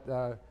formula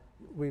that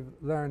we've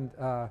learned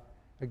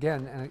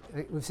again, and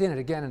we've seen it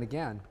again and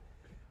again.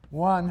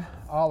 1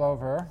 all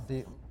over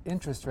the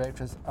interest rate,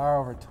 which is R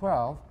over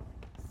 12,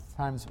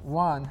 times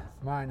 1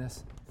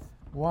 minus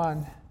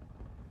 1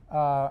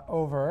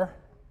 over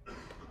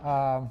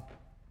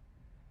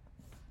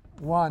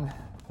 1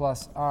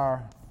 plus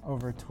R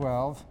over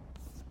 12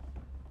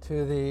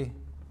 to the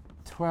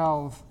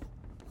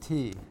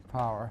 12t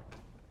power,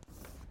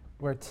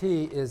 where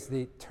t is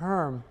the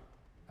term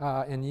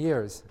in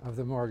years of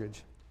the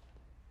mortgage.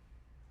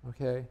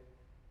 Okay?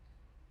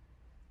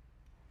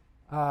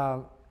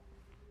 So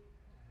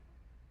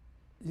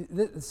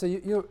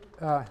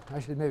I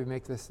should maybe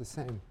make this the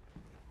same.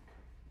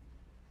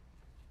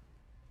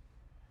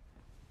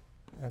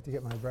 I have to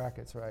get my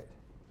brackets right.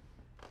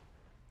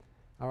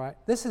 All right?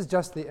 This is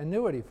just the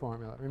annuity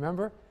formula.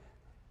 Remember?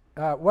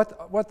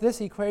 What this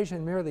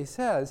equation merely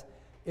says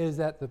is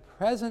that the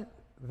present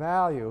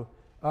value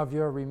of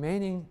your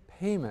remaining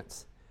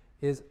payments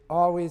is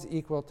always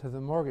equal to the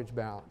mortgage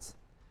balance.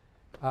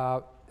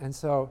 And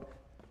so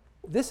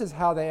this is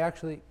how they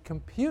actually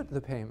compute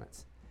the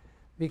payments.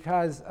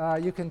 Because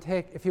you can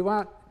take,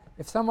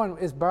 if someone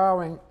is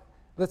borrowing,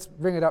 let's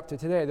bring it up to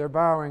today, they're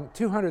borrowing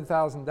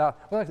 $200,000.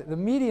 Well, the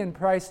median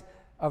price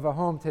of a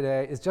home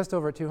today is just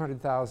over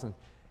 $200,000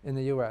 in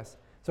the US.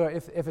 So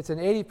if it's an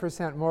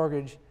 80%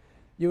 mortgage,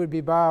 you would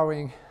be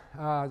borrowing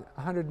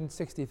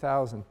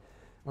 $160,000.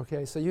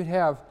 Okay, so you'd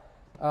have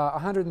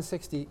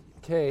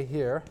 $160K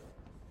here.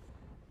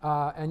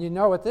 And you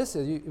know what this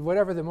is.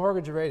 Whatever the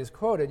mortgage rate is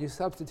quoted, you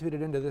substitute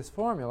it into this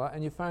formula,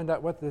 and you find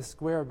out what this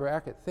square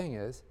bracket thing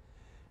is.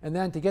 And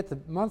then to get the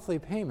monthly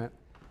payment,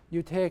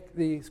 you take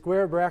the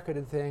square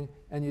bracketed thing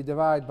and you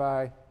divide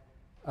by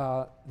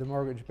the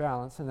mortgage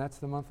balance, and that's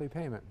the monthly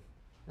payment.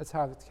 That's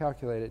how it's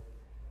calculated.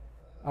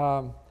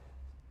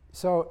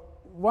 So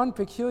one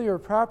peculiar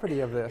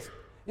property of this,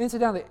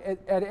 incidentally,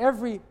 at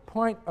every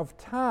point of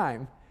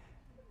time,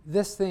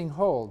 this thing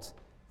holds.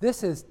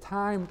 This is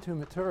time to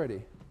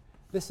maturity.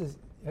 This is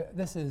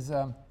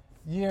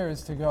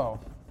years to go.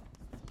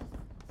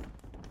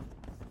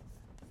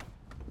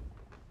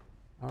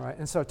 All right,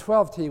 and so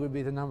 12t would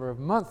be the number of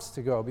months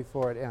to go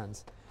before it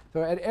ends.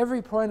 So at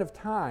every point of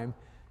time,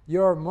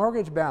 your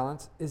mortgage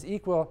balance is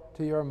equal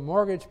to your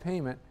mortgage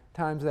payment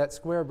times that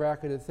square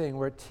bracketed thing,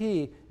 where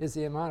t is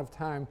the amount of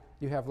time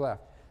you have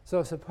left.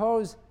 So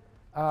suppose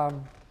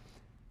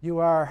you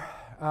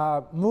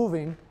are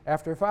moving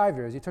after 5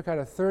 years. You took out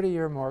a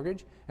 30-year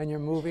mortgage, and you're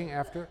moving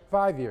after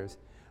 5 years.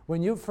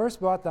 When you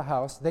first bought the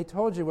house, they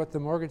told you what the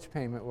mortgage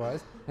payment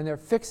was, and they're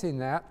fixing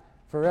that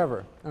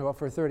forever, well,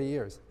 for 30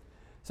 years.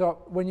 So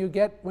when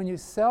you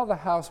sell the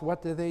house,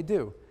 what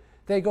do?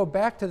 They go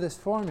back to this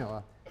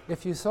formula.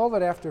 If you sold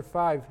it after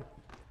 5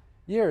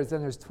 years,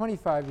 then there's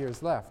 25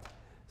 years left.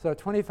 So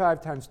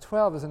 25 times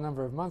 12 is the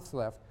number of months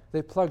left.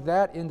 They plug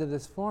that into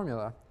this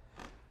formula.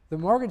 The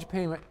mortgage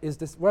payment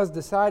was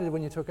decided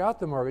when you took out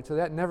the mortgage, so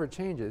that never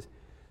changes.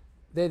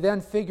 They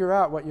then figure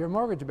out what your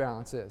mortgage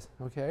balance is,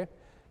 okay?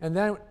 And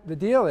then the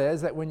deal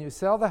is that when you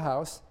sell the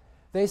house,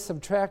 they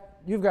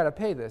subtract, you've got to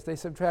pay this. They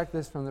subtract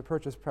this from the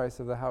purchase price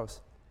of the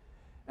house.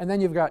 And then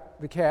you've got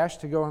the cash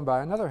to go and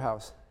buy another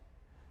house.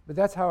 But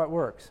that's how it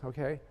works,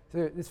 okay?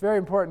 So it's very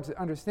important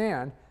to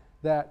understand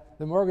that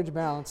the mortgage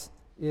balance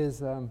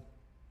is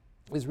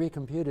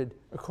recomputed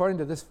according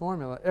to this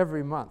formula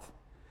every month.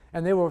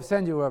 And they will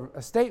send you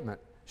a statement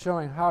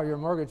showing how your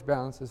mortgage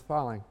balance is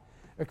falling.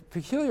 A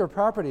peculiar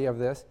property of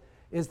this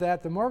is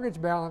that the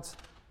mortgage balance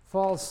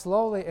falls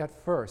slowly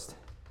at first,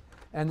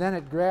 and then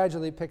it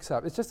gradually picks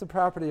up. It's just a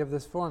property of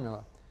this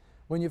formula.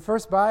 When you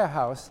first buy a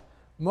house,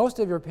 most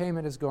of your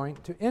payment is going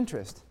to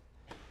interest.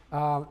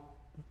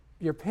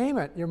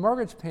 Your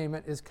mortgage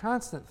payment is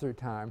constant through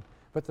time,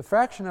 but the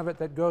fraction of it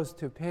that goes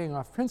to paying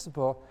off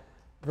principal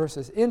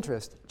versus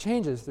interest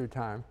changes through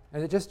time,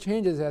 and it just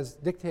changes as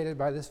dictated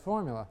by this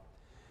formula.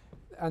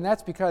 And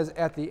that's because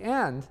at the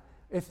end,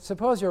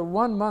 suppose you're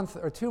 1 month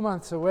or 2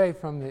 months away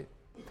from the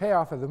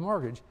payoff of the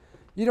mortgage,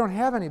 you don't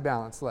have any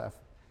balance left.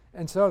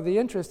 And so the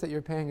interest that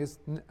you're paying is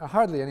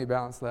hardly any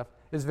balance left,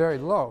 is very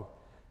low.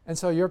 And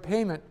so your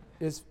payment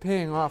is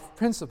paying off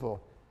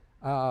principal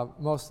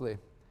mostly.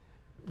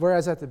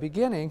 Whereas at the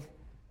beginning,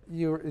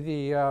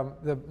 the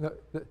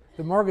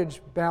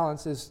mortgage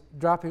balance is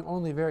dropping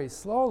only very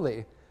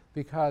slowly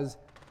because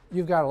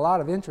you've got a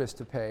lot of interest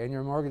to pay and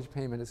your mortgage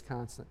payment is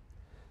constant.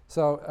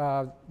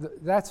 So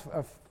that's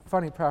a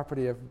funny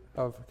property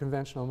of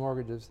conventional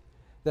mortgages,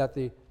 that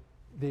the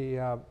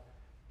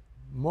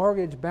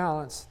mortgage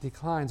balance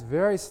declines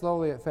very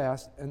slowly at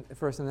first, and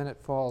then it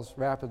falls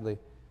rapidly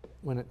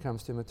when it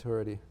comes to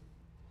maturity.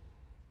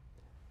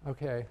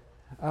 Okay.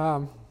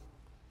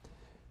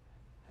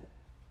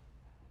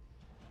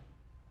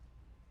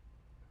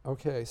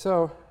 Okay,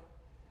 so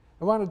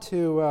I wanted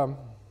to I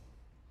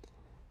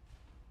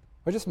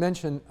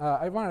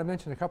wanted to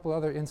mention a couple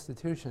other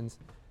institutions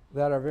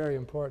that are very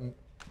important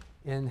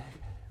in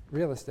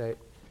real estate,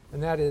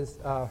 and that is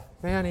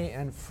Fannie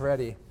and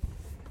Freddie.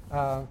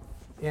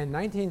 In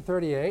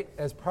 1938,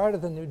 as part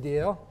of the New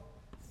Deal,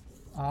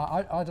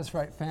 I'll just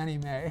write Fannie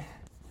Mae.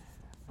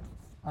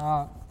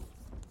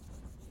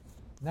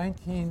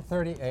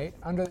 1938,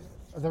 under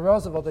the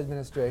Roosevelt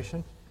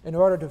administration, in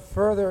order to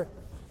further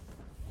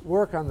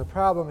work on the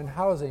problem in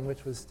housing,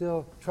 which was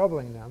still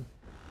troubling them,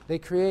 they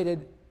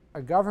created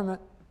a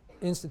government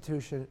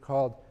institution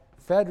called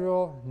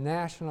Federal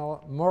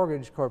National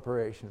Mortgage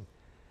Corporation.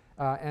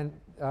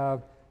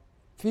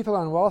 People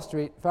on Wall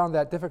Street found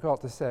that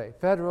difficult to say,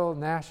 Federal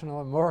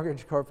National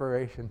Mortgage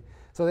Corporation.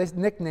 So they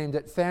nicknamed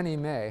it Fannie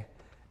Mae.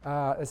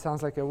 It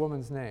sounds like a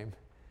woman's name.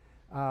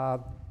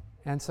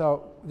 And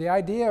so the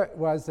idea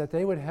was that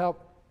they would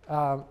help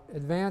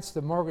advance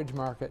the mortgage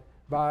market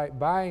by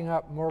buying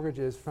up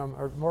mortgages from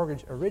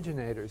mortgage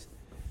originators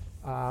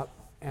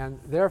and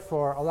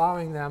therefore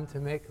allowing them to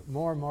make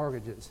more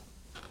mortgages.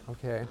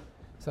 Okay,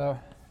 so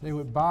they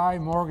would buy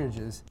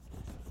mortgages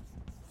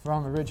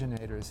from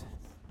originators.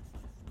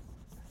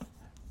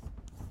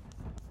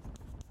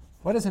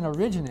 What is an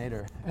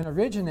originator? An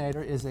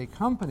originator is a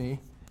company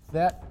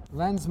that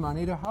lends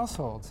money to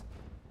households.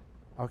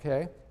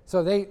 Okay,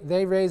 so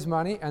they raise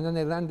money and then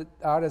they lend it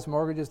out as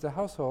mortgages to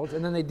households,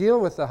 and then they deal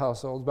with the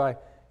households by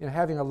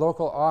having a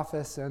local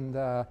office and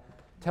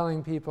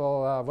telling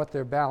people what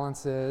their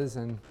balance is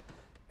and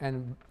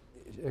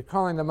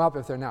calling them up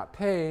if they're not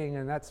paying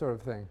and that sort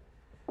of thing.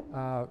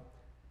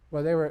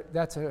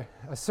 That's a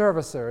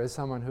servicer is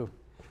someone who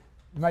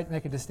might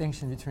make a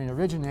distinction between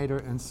originator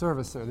and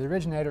servicer. The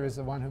originator is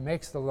the one who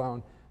makes the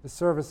loan. The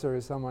servicer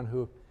is someone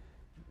who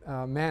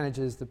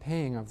manages the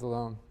paying of the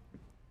loan.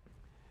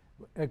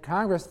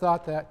 Congress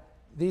thought that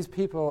these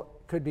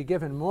people could be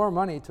given more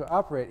money to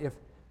operate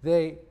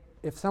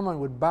if someone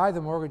would buy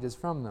the mortgages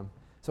from them.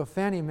 So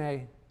Fannie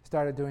Mae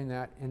started doing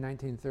that in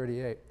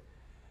 1938.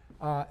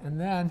 And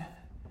then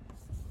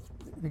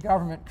the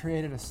government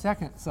created a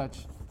second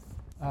such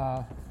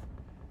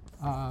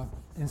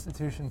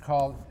institution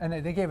called, and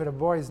they gave it a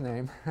boy's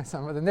name,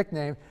 some of the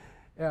nickname,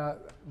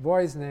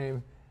 boy's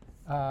name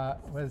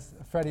was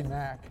Freddie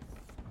Mac.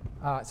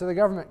 So the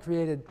government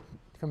created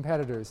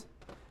competitors,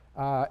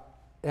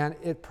 and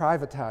it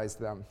privatized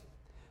them,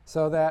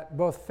 so that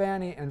both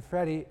Fannie and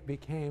Freddie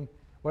became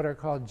what are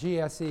called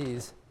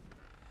GSEs.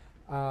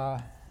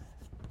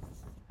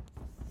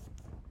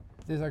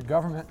 These are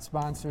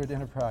government-sponsored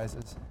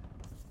enterprises.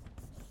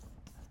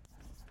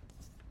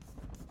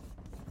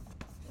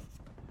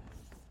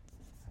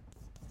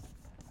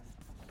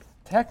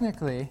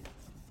 technically,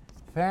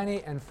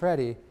 Fannie and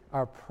Freddie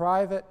are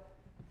private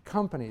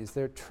companies.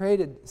 They're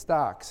traded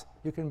stocks.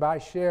 You can buy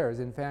shares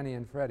in Fannie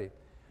and Freddie.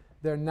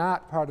 They're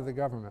not part of the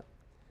government.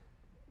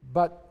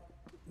 But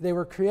they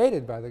were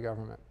created by the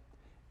government.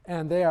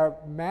 And they are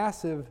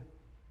massive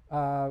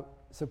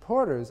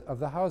supporters of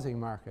the housing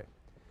market.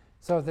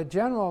 So the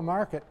general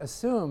market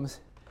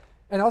assumes,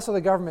 and also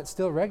the government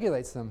still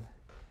regulates them.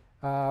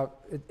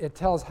 It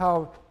tells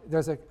how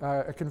there's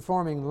a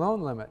conforming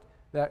loan limit.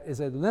 That is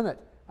a limit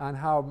on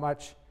how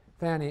much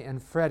Fannie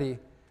and Freddie,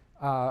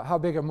 how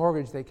big a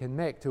mortgage they can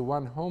make to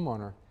one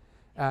homeowner.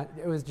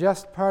 It was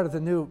just part of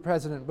the new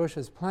President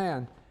Bush's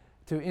plan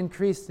to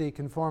increase the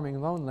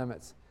conforming loan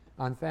limits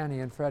on Fannie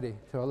and Freddie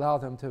to allow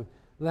them to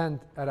lend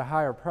at a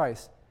higher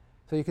price.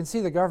 So you can see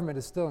the government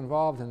is still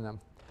involved in them.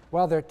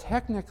 While they're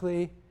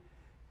technically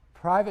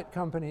private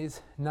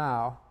companies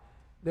now,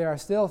 they are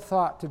still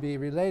thought to be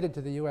related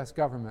to the US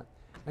government.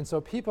 And so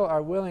people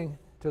are willing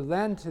to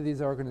lend to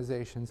these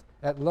organizations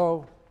at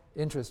low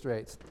interest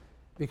rates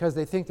because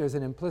they think there's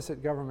an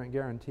implicit government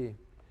guarantee.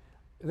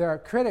 There are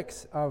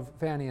critics of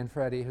Fannie and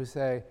Freddie who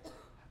say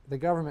the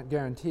government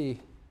guarantee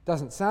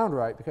doesn't sound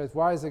right because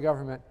why is the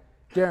government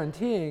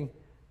guaranteeing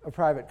a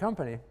private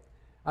company?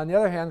 On the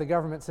other hand, the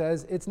government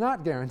says it's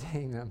not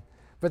guaranteeing them.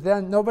 But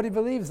then nobody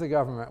believes the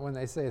government when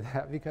they say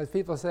that because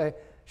people say,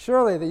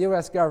 surely the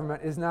US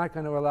government is not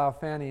going to allow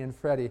Fannie and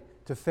Freddie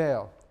to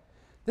fail.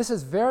 This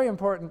is very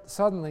important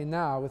suddenly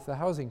now with the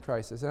housing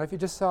crisis. And if you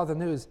just saw the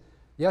news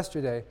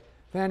yesterday,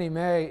 Fannie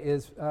Mae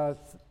is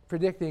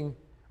predicting,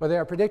 well, they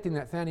are predicting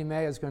that Fannie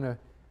Mae is going to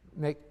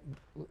make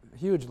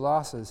huge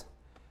losses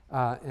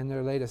in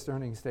their latest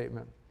earnings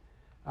statement.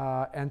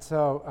 And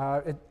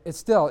so it's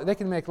still, they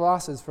can make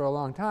losses for a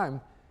long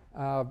time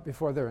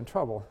before they're in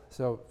trouble.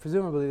 So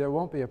presumably there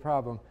won't be a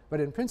problem, but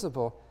in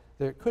principle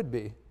there could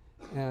be.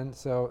 And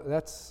so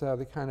that's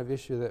the kind of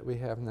issue that we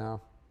have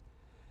now.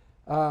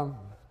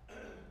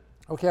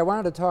 Okay, I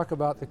wanted to talk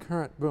about the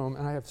current boom,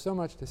 and I have so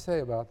much to say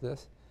about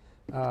this,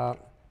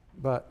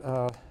 but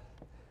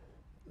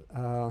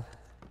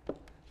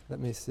let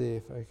me see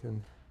if I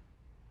can.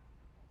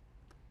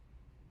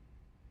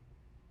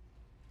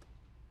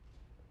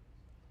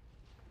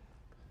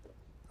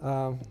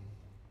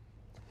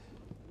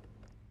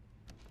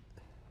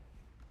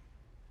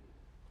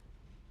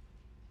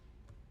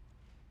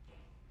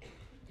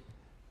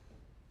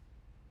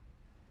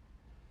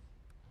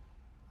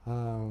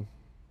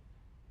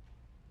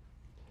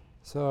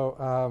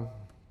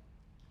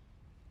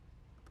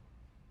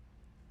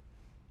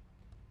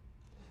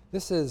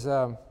 This is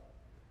a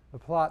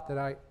plot that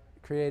I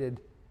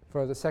created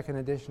for the second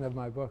edition of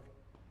my book,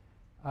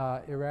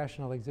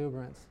 Irrational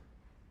Exuberance,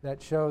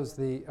 that shows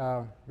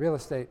the real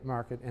estate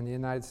market in the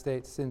United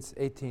States since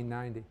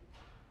 1890.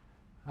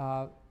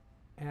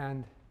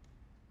 And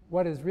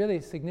what is really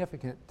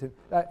significant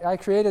I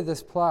created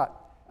this plot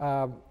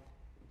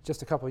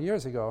just a couple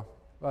years ago,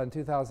 in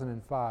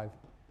 2005.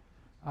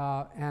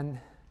 And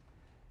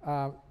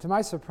to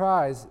my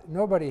surprise,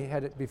 nobody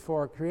had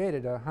before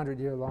created a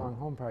 100-year-long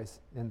home price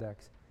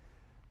index,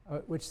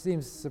 which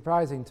seems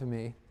surprising to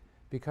me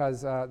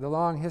because the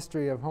long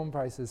history of home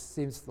prices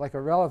seems like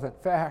a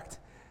relevant fact.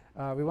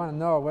 We want to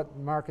know what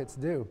markets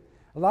do.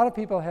 A lot of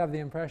people have the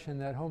impression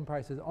that home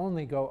prices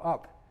only go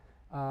up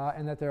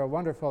and that they're a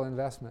wonderful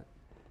investment.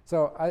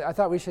 So I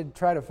thought we should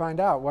try to find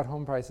out what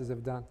home prices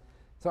have done.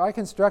 So I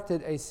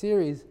constructed a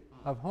series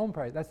of home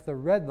prices. That's the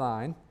red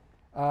line.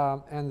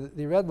 And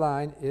the red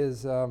line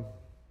is, you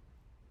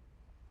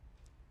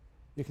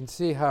can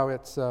see how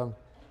it's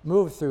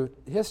moved through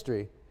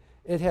history.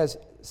 It has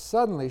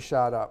suddenly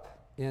shot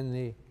up in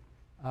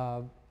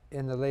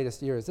the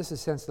latest years. This is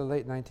since the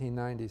late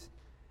 1990s.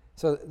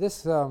 So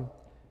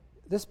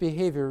this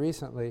behavior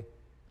recently,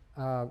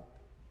 I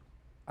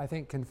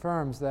think,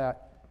 confirms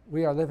that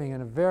we are living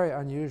in a very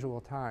unusual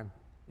time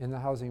in the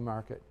housing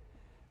market,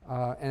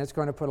 and it's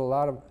going to put a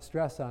lot of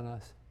stress on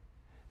us.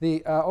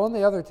 The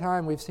only other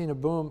time we've seen a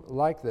boom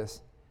like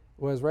this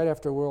was right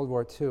after World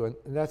War II,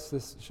 and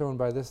that's shown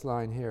by this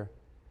line here.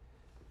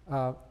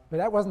 But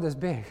that wasn't as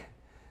big.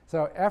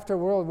 So after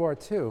World War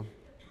II,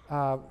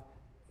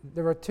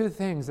 there were two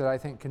things that I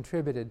think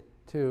contributed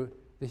to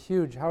the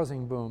huge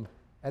housing boom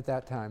at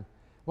that time.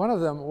 One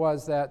of them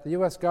was that the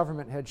US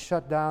government had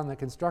shut down the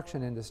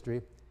construction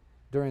industry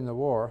during the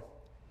war,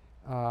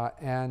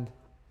 and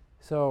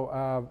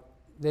so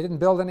they didn't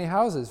build any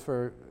houses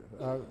for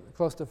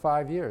close to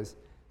 5 years.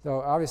 So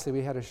obviously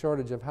we had a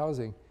shortage of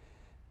housing.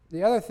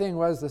 The other thing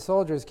was the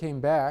soldiers came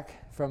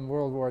back from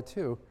World War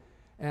II,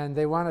 and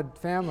they wanted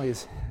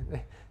families.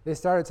 They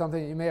started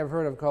something you may have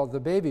heard of called the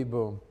baby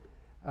boom.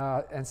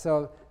 And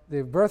so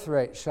the birth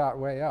rate shot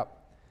way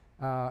up.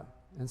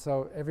 And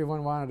so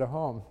everyone wanted a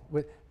home.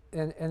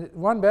 And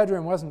one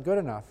bedroom wasn't good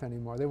enough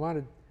anymore.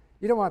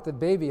 You don't want the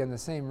baby in the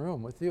same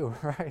room with you,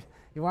 right?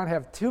 You want to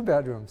have 2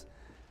 bedrooms.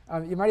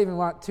 You might even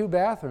want 2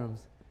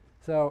 bathrooms.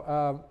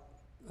 So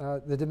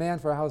the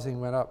demand for housing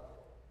went up.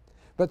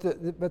 But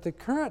the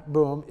current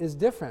boom is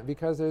different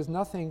because there's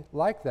nothing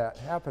like that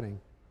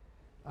happening.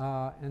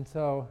 And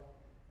so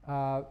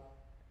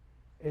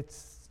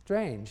it's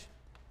strange.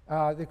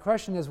 The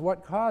question is,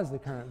 what caused the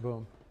current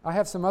boom? I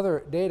have some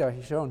other data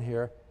shown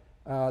here.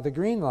 The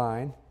green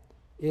line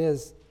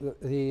is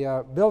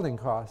the building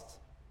costs.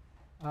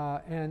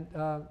 And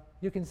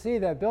you can see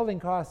that building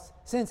costs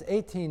since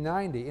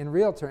 1890, in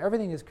real terms,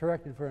 everything is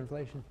corrected for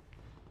inflation.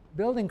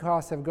 Building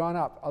costs have gone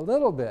up a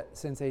little bit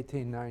since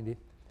 1890,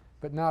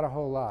 but not a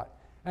whole lot.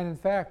 And in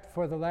fact,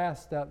 for the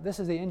last, this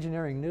is the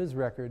Engineering News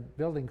Record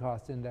Building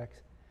Cost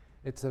Index.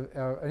 It's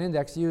an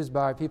index used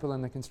by people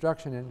in the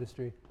construction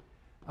industry.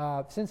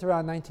 Since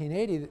around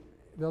 1980,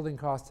 building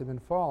costs have been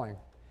falling.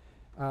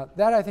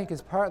 That, I think,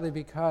 is partly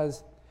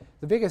because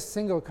the biggest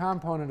single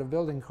component of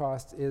building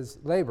costs is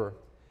labor.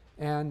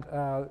 And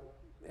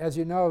as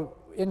you know,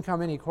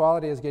 income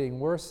inequality is getting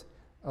worse.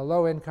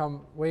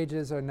 Low-income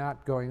wages are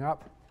not going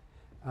up.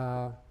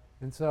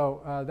 And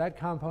so that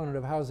component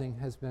of housing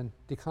has been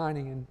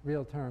declining in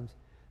real terms.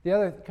 The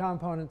other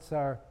components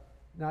are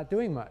not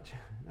doing much.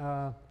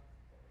 The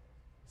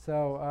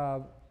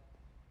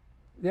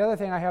other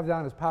thing I have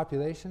down is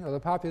population. The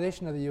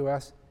population of the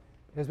U.S.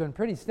 has been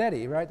pretty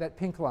steady, right? That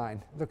pink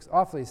line looks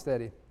awfully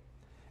steady.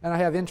 And I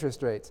have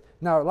interest rates.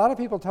 Now, a lot of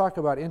people talk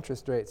about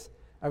interest rates.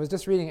 I was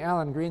just reading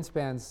Alan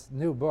Greenspan's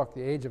new book,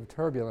 The Age of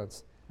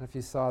Turbulence. I don't know if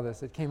you saw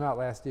this. It came out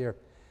last year.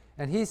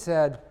 And he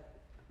said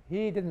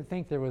he didn't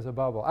think there was a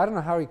bubble. I don't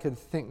know how he could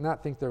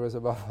not think there was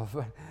a bubble,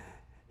 but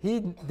he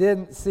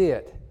didn't see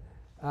it.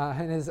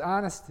 And his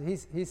honest,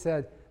 he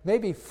said,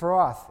 maybe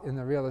froth in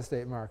the real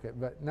estate market,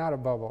 but not a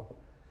bubble.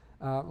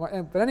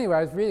 But anyway,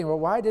 I was reading, well,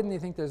 why didn't he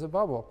think there's a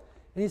bubble?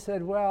 And he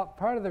said, well,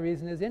 part of the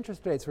reason is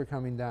interest rates were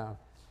coming down.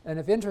 And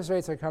if interest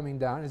rates are coming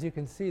down, as you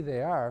can see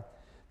they are,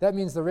 that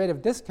means the rate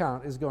of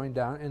discount is going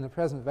down in the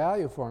present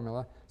value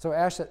formula, so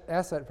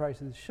asset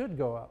prices should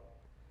go up.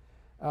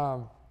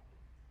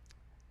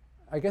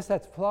 I guess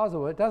that's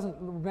plausible. It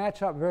doesn't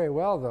match up very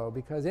well, though,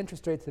 because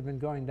interest rates have been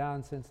going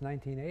down since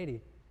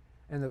 1980,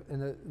 and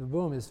the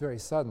boom is very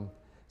sudden.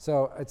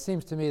 So it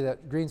seems to me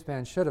that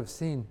Greenspan should have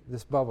seen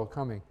this bubble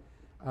coming.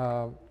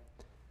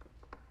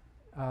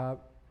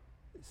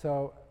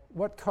 So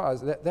what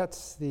caused that?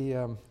 That's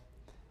the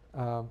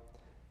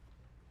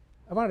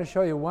I wanted to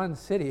show you one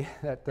city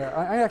that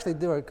I actually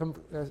do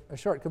a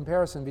short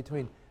comparison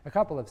between a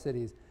couple of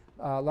cities,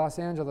 Los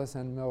Angeles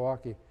and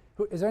Milwaukee.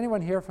 Is there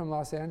anyone here from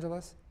Los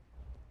Angeles?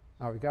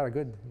 Oh, we got a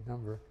good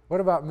number.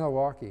 What about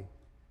Milwaukee?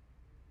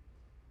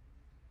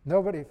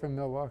 Nobody from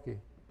Milwaukee.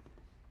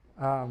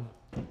 I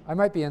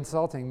might be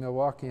insulting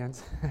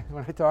Milwaukeeans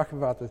when I talk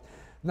about this.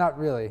 Not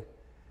really.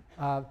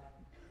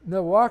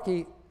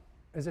 Milwaukee,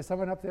 is there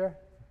someone up there?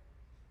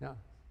 No.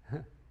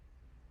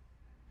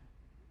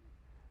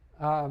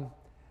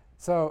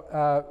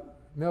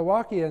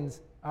 Milwaukeeans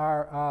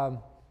are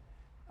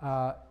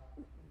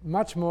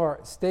much more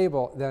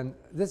stable than,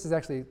 this is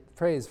actually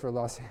praise for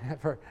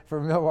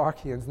for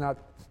Milwaukeeans, not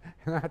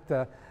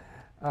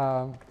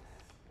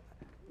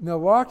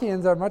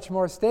Milwaukeeans are much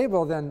more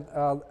stable than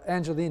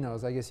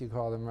Angelinos, I guess you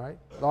call them, right?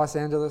 Los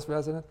Angeles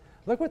residents.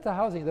 Look what the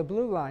housing, the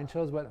blue line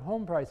shows what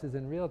home prices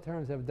in real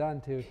terms have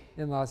done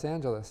in Los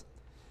Angeles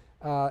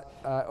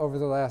over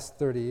the last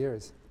 30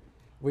 years.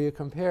 Will you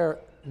compare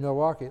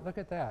Milwaukee? Look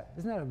at that.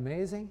 Isn't that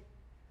amazing?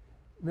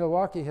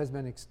 Milwaukee has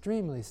been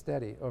extremely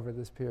steady over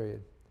this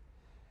period.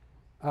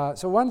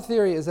 So one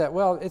theory is that,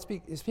 well, it's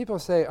people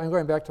say, I'm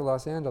going back to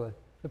Los Angeles.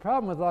 The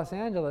problem with Los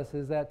Angeles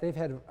is that they've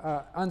had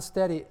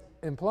unsteady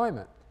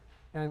employment.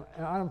 And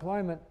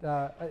unemployment,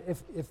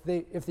 if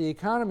the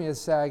economy is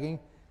sagging,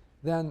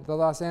 then the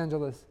Los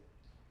Angeles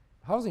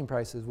housing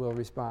prices will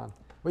respond.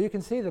 Well, you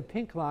can see the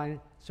pink line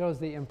shows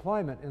the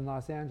employment in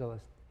Los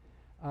Angeles.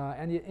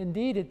 And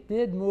indeed, it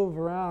did move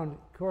around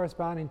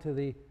corresponding to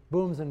the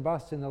booms and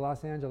busts in the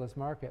Los Angeles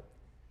market,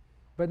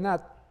 but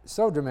not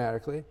so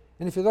dramatically.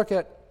 And if you look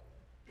at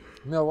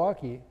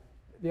Milwaukee,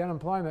 the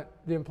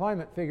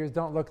employment figures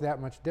don't look that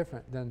much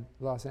different than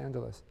Los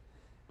Angeles.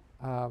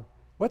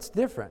 What's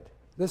different?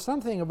 There's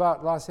something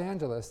about Los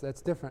Angeles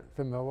that's different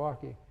from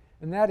Milwaukee,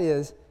 and that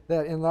is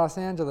that in Los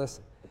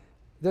Angeles,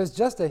 there's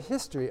just a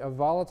history of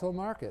volatile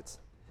markets.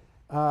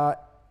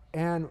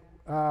 And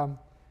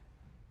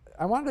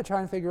I wanted to try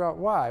and figure out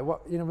why.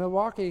 Well,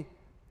 Milwaukee,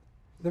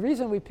 the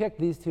reason we picked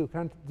these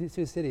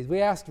two cities,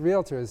 we asked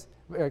realtors,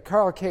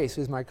 Carl Case,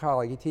 who's my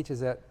colleague, he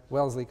teaches at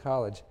Wellesley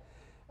College.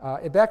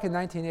 Back in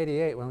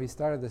 1988, when we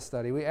started this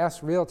study, we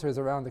asked realtors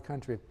around the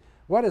country,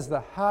 what is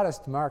the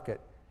hottest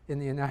market in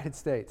the United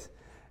States?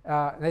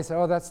 And they said,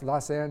 oh, that's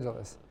Los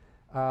Angeles.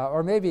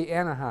 Or maybe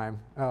Anaheim,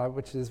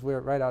 which is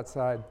right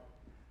outside.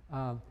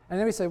 And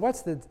then we say,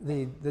 what's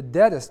the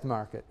deadest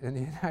market in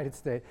the United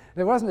States?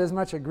 There wasn't as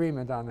much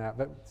agreement on that,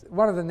 but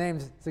one of the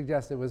names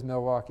suggested was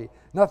Milwaukee.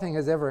 Nothing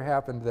has ever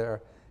happened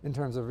there in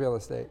terms of real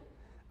estate.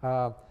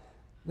 Now,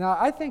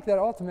 I think that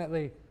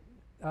ultimately,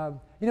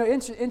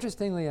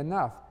 interestingly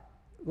enough,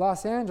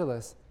 Los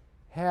Angeles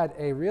had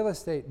a real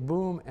estate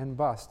boom and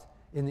bust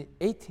in the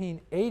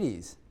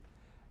 1880s.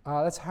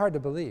 That's hard to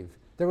believe.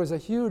 There was a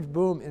huge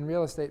boom in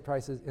real estate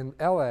prices in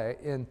LA.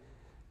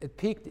 It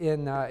peaked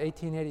in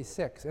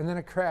 1886, and then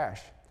a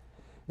crash.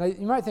 Now,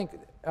 you might think,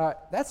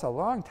 that's a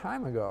long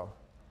time ago,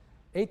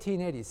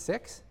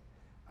 1886?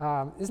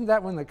 Isn't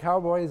that when the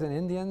cowboys and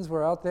Indians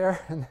were out there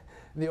in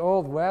the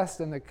Old West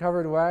and the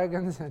covered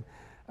wagons? And,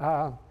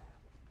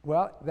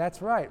 well,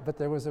 that's right, but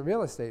there was a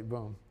real estate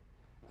boom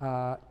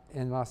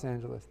in Los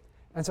Angeles.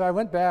 And so I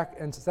went back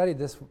and studied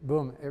this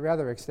boom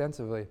rather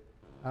extensively.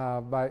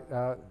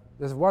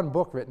 There's one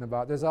book written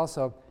about it. There's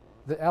also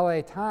the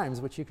LA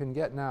Times, which you can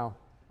get now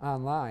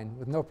online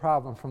with no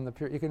problem from the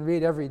you can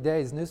read every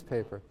day's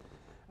newspaper.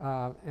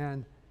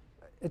 And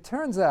it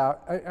turns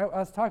out,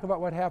 I'll talk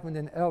about what happened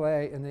in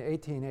LA in the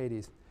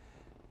 1880s.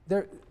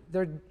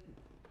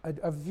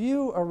 A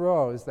view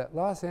arose that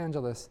Los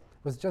Angeles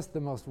was just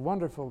the most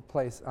wonderful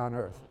place on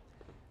earth.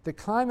 The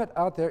climate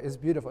out there is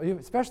beautiful. You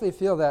especially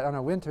feel that on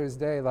a winter's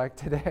day like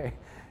today.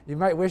 You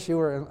might wish you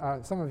were,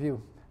 some of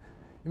you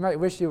might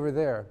wish you were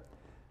there.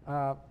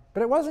 But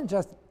it wasn't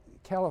just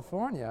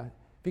California,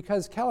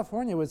 because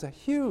California was a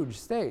huge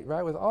state,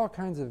 right, with all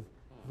kinds of,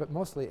 but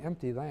mostly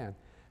empty land.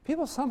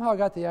 People somehow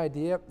got the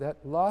idea that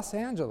Los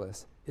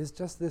Angeles is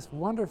just this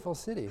wonderful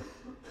city.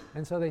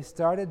 And so they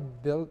started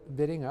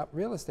bidding up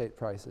real estate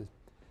prices.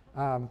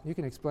 You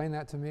can explain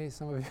that to me,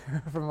 some of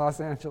you from Los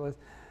Angeles.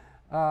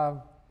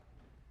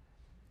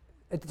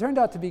 It turned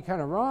out to be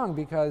kind of wrong,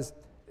 because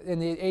in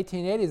the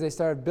 1880s they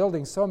started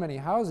building so many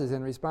houses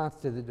in response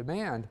to the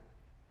demand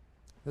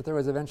that there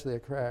was eventually a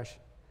crash.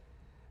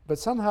 But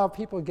somehow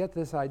people get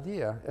this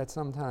idea at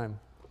some time.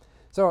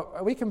 So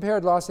we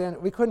compared Los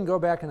Angeles. We couldn't go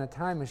back in a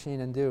time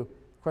machine and do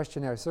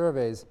questionnaire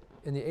surveys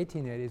in the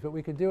 1880s, but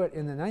we could do it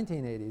in the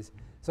 1980s.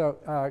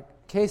 So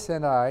Case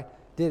and I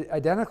did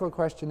identical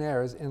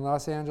questionnaires in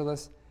Los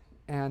Angeles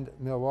and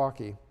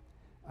Milwaukee.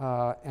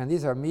 And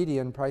these are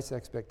median price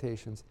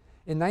expectations.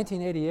 In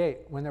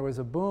 1988, when there was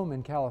a boom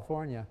in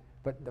California,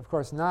 but of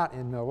course not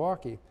in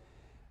Milwaukee,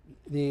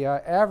 the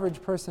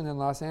average person in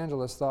Los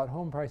Angeles thought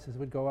home prices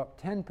would go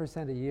up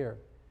 10% a year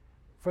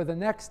for the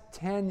next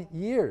 10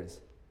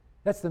 years.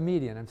 That's the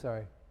median, I'm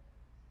sorry.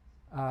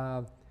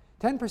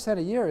 10%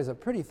 a year is a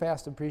pretty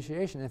fast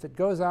appreciation. If it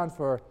goes on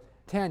for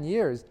 10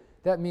 years,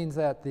 that means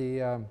that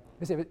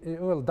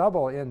it will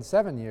double in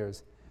 7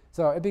 years.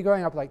 So it'd be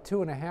going up like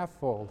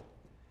 2.5-fold.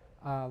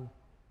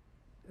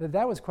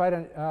 That was quite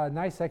a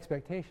nice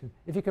expectation.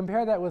 If you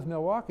compare that with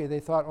Milwaukee, they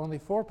thought only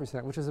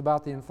 4%, which is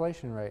about the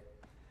inflation rate.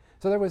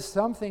 So there was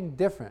something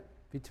different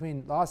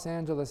between Los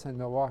Angeles and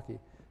Milwaukee.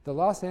 The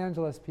Los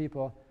Angeles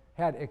people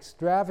had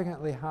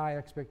extravagantly high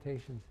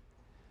expectations.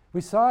 We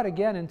saw it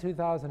again in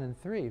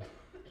 2003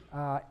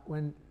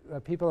 when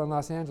people in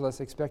Los Angeles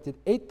expected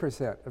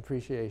 8%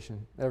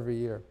 appreciation every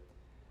year.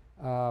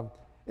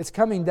 It's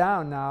coming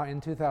down now in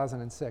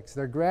 2006.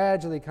 They're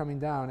gradually coming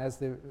down as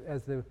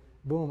the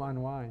boom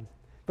unwinds.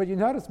 But you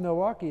notice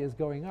Milwaukee is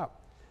going up.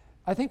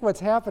 I think what's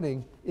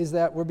happening is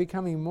that we're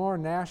becoming more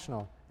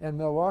national, and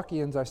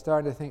Milwaukeeans are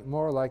starting to think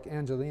more like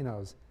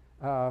Angelenos,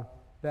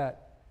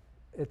 that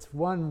it's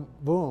one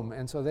boom,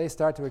 and so they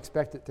start to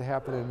expect it to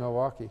happen in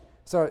Milwaukee.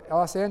 So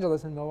Los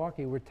Angeles and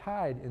Milwaukee were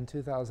tied in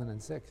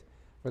 2006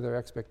 for their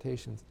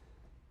expectations.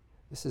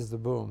 This is the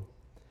boom.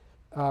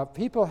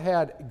 People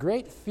had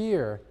great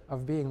fear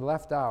of being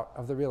left out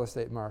of the real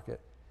estate market.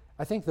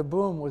 I think the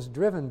boom was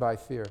driven by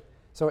fear.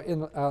 So in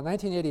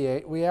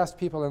 1988, we asked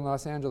people in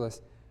Los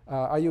Angeles,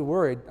 are you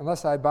worried?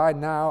 Unless I buy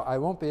now, I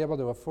won't be able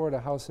to afford a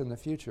house in the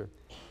future.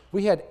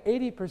 We had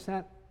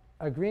 80%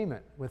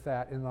 agreement with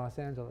that in Los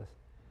Angeles.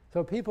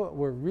 So people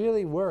were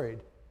really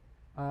worried.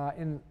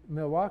 In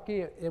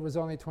Milwaukee, it was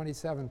only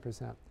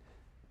 27%.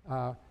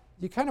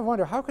 You kind of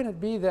wonder, how can it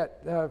be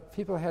that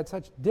people had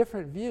such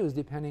different views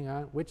depending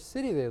on which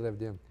city they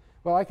lived in?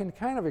 Well, I can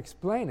kind of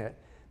explain it.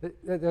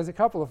 There's a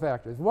couple of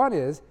factors. One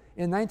is,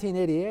 in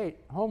 1988,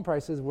 home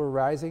prices were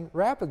rising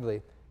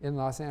rapidly in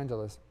Los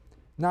Angeles.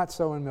 Not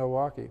so in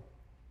Milwaukee.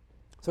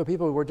 So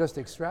people were just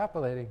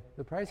extrapolating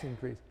the price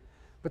increase.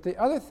 But the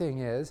other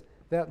thing is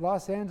that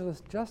Los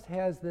Angeles just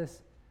has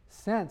this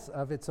sense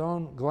of its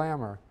own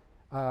glamour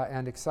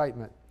and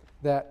excitement.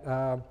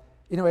 That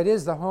it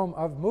is the home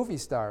of movie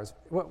stars.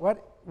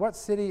 What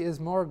city is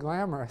more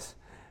glamorous?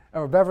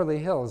 Or Beverly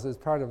Hills is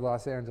part of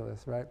Los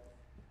Angeles, right?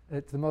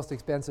 It's the most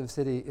expensive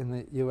city in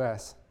the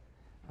U.S.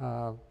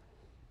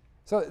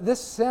 So this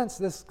sense,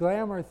 this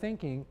glamour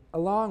thinking,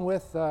 along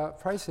with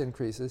price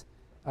increases,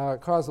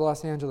 caused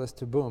Los Angeles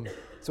to boom.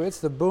 So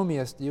it's the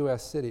boomiest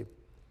U.S. city.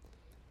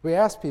 We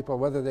asked people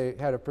whether they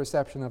had a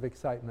perception of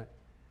excitement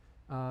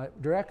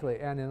directly,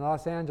 and in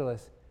Los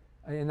Angeles,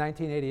 in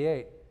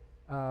 1988,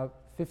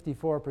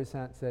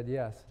 54% said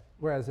yes,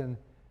 whereas in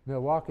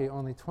Milwaukee,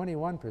 only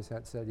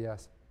 21% said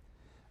yes.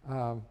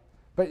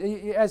 But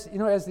as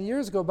the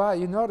years go by,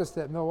 you notice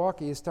that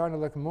Milwaukee is starting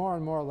to look more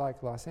and more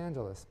like Los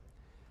Angeles.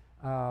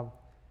 Alan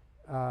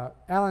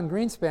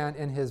Greenspan,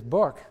 in his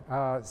book,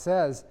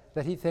 says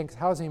that he thinks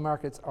housing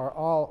markets are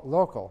all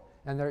local,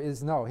 and there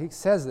is no. He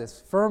says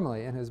this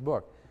firmly in his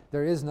book.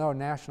 There is no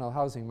national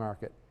housing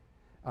market.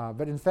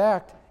 But in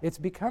fact, it's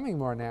becoming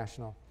more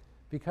national,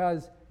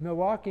 because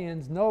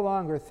Milwaukeeans no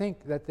longer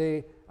think that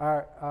they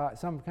are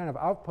some kind of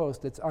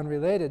outpost that's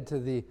unrelated to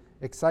the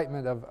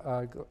excitement of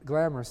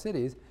glamour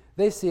cities,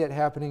 they see it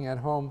happening at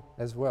home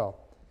as well.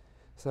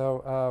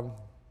 So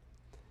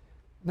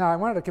now I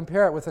wanted to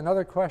compare it with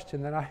another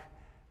question that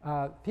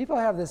people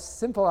have this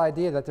simple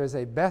idea that there's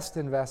a best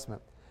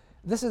investment.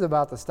 This is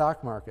about the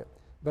stock market,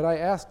 but I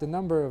asked a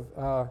number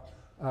of,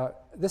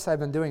 this I've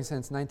been doing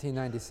since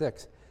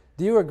 1996.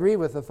 Do you agree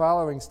with the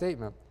following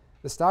statement?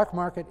 The stock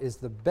market is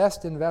the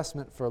best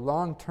investment for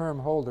long-term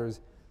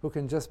holders who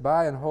can just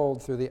buy and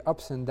hold through the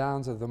ups and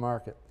downs of the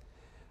market.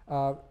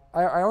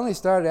 I only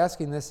started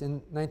asking this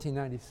in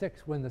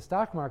 1996 when the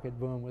stock market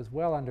boom was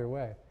well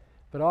underway,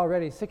 but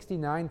already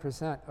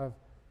 69% of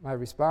my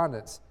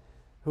respondents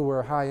who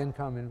were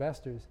high-income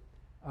investors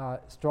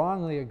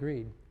strongly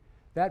agreed.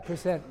 That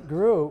percent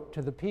grew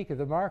to the peak of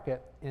the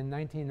market in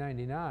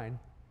 1999.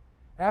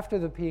 After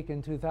the peak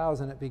in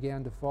 2000, it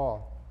began to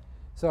fall.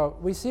 So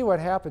we see what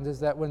happens is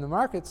that when the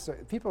markets,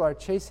 people are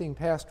chasing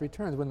past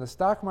returns. When the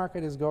stock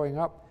market is going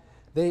up,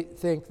 they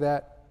think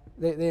that,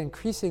 they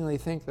increasingly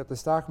think that the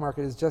stock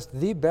market is just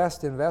the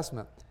best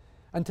investment,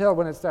 until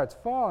when it starts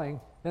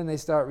falling, then they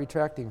start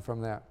retracting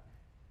from that.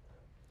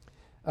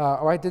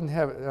 Oh, I didn't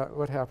have it.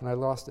 What happened? I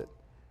lost it.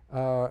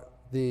 What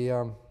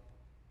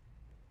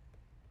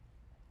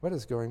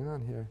is going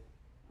on here?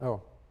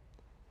 Oh.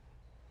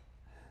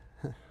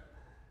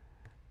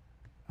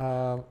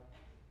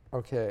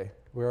 Okay,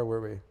 where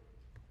were we?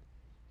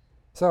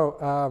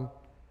 So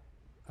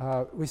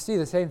we see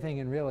the same thing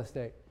in real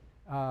estate.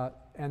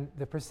 And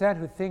the percent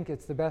who think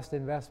it's the best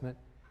investment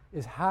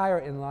is higher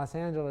in Los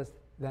Angeles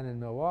than in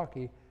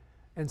Milwaukee.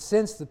 And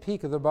since the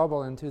peak of the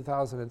bubble in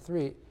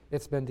 2003,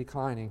 it's been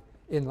declining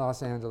in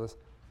Los Angeles,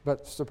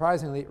 but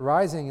surprisingly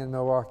rising in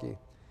Milwaukee.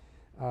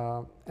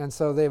 And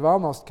so they've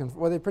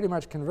they pretty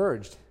much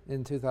converged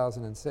in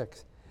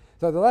 2006.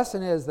 So the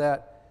lesson is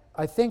that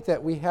I think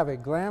that we have a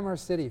glamour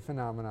city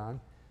phenomenon,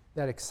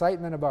 that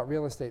excitement about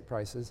real estate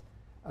prices,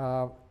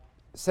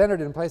 centered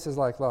in places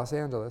like Los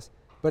Angeles,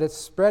 but it's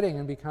spreading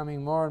and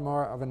becoming more and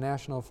more of a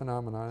national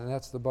phenomenon, and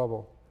that's the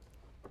bubble.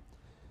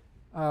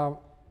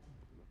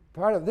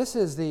 Part of this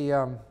is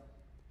the,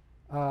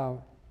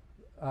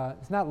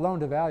 it's not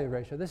loan-to-value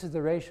ratio. This is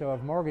the ratio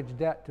of mortgage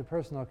debt to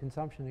personal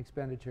consumption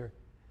expenditure.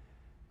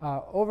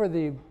 Over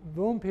the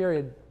boom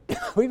period,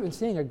 we've been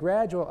seeing a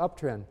gradual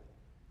uptrend.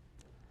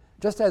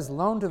 Just as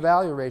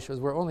loan-to-value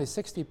ratios were only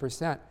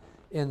 60%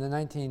 in the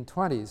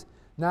 1920s,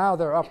 now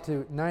they're up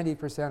to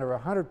 90% or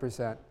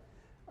 100%.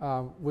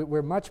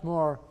 We're much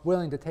more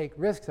willing to take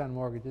risks on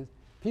mortgages.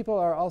 People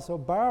are also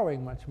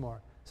borrowing much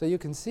more. So you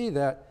can see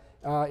that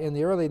in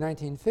the early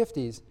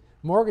 1950s,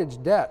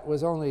 mortgage debt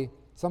was only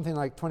something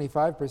like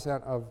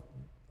 25%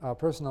 of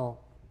personal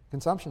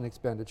consumption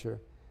expenditure,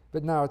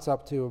 but now it's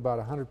up to about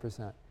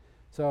 100%.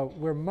 So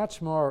we're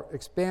much more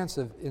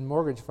expansive in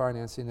mortgage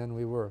financing than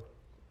we were.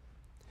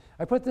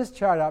 I put this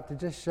chart up to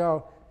just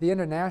show the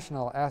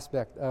international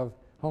aspect of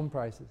home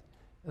prices.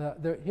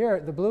 Here,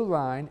 the blue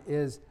line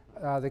is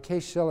the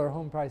Case-Shiller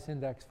Home Price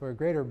Index for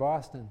Greater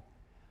Boston.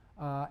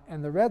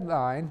 And the red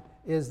line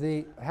is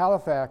the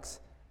Halifax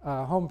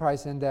Home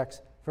Price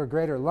Index for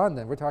Greater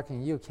London. We're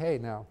talking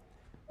UK now.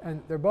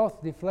 And they're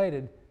both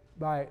deflated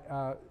by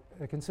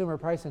the Consumer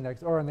Price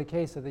Index, or in the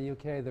case of the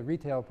UK, the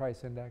Retail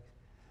Price Index,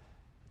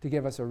 to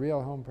give us a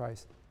real home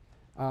price.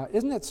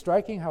 Isn't it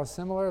striking how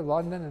similar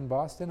London and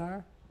Boston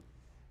are?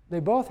 They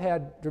both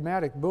had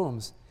dramatic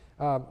booms.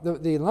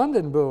 The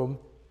London boom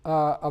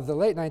of the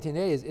late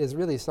 1980s is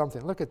really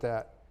something. Look at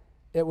that.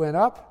 It went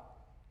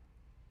up,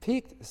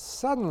 peaked,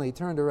 suddenly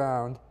turned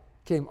around,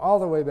 came all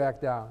the way back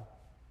down.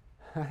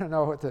 I don't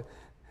know what to...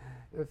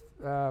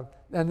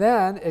 and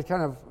then it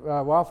kind of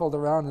waffled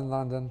around in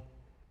London,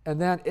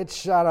 and then it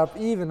shot up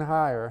even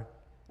higher.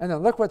 And then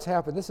look what's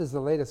happened. This is the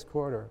latest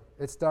quarter.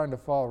 It's starting to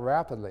fall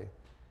rapidly.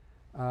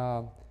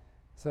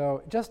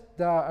 So just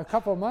a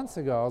couple months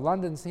ago,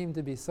 London seemed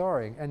to be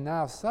soaring, and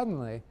now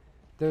suddenly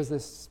there's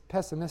this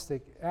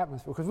pessimistic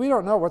atmosphere, because we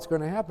don't know what's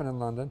going to happen in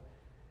London.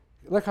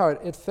 Look how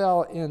it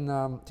fell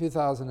in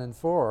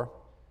 2004.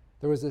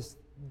 There was this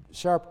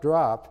sharp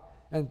drop,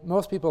 and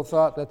most people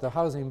thought that the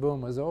housing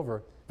boom was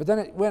over. But then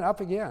it went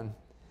up again,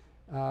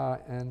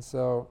 and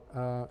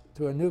so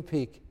to a new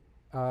peak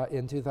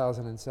in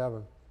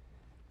 2007.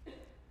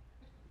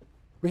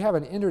 We have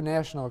an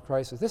international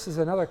crisis. This is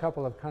another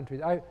couple of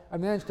countries. I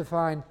managed to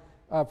find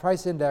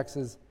price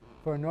indexes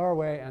for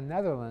Norway and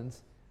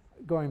Netherlands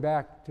going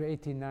back to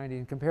 1890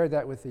 and compared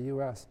that with the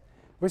US.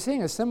 We're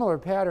seeing a similar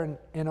pattern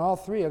in all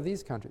three of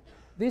these countries.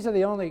 These are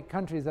the only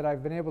countries that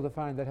I've been able to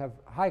find that have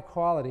high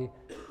quality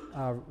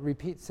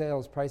repeat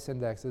sales price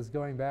indexes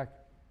going back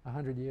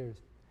 100 years.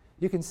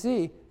 You can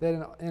see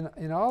that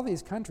in all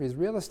these countries,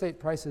 real estate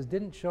prices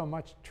didn't show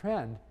much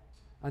trend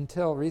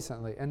until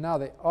recently, and now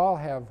they all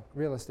have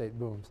real estate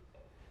booms.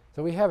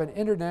 So we have an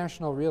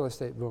international real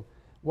estate boom.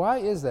 Why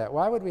is that?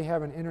 Why would we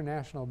have an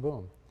international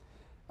boom?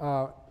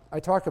 I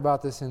talk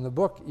about this in the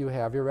book you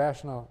have,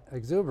 Irrational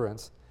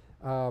Exuberance,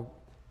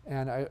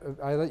 and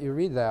I let you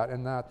read that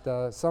and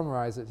not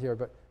summarize it here.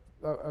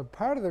 But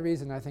part of the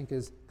reason, I think,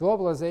 is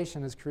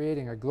globalization is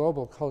creating a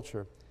global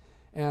culture.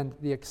 And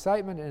the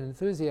excitement and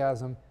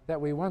enthusiasm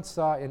that we once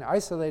saw in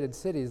isolated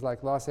cities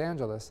like Los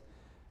Angeles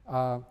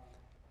are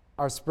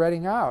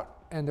spreading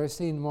out, and they're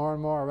seen more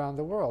and more around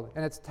the world.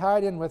 And it's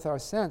tied in with our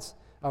sense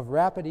of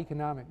rapid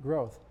economic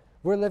growth.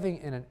 We're living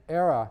in an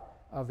era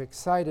of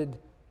excited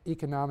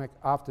economic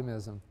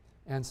optimism.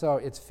 And so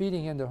it's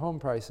feeding into home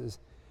prices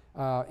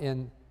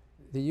in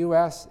the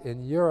US,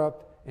 in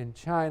Europe, in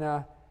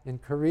China, in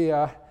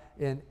Korea,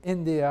 in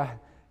India,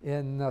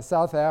 in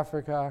South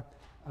Africa,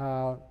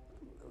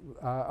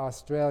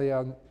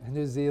 Australia,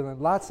 New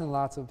Zealand. Lots and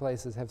lots of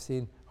places have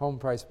seen home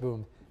price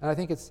boom. And I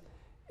think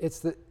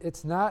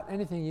it's not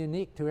anything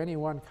unique to any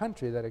one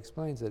country that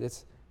explains it.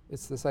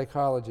 It's the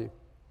psychology.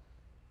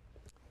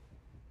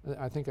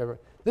 I think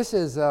this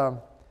is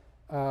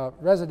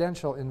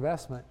residential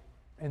investment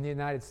in the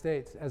United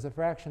States as a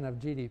fraction of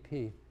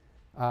GDP.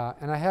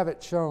 And I have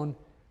it shown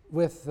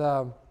with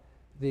the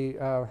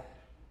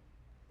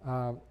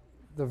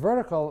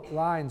vertical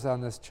lines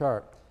on this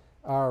chart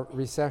are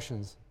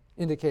recessions,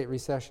 indicate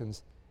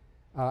recessions.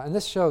 And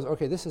this shows,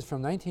 okay, this is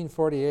from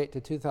 1948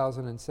 to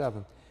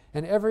 2007.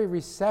 And every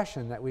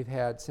recession that we've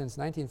had since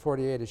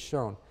 1948 is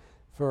shown.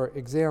 For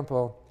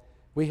example,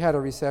 we had a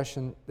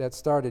recession that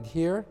started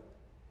here.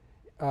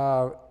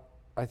 I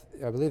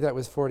believe that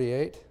was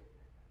 48.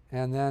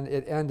 And then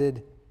it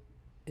ended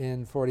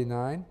in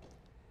 49.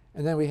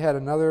 And then we had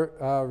another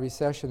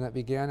recession that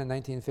began in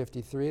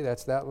 1953.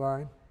 That's that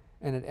line.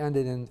 And it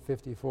ended in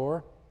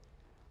 54.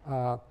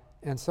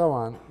 And so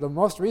on. The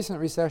most recent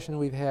recession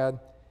we've had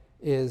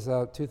is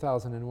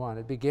 2001.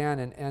 It began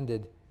and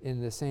ended in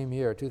the same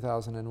year,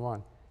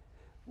 2001.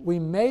 We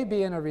may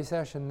be in a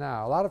recession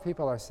now. A lot of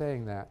people are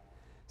saying that.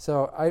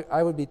 So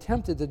I would be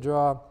tempted to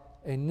draw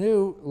a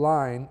new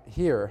line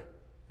here,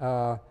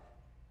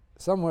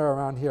 somewhere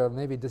around here,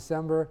 maybe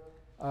December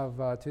of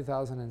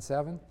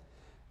 2007.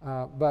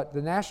 But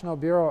the National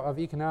Bureau of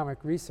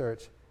Economic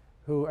Research,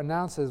 who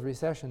announces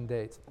recession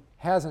dates,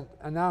 hasn't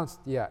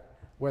announced yet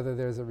whether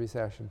there's a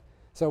recession.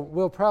 So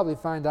we'll probably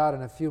find out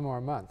in a few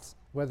more months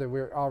whether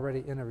we're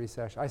already in a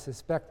recession. I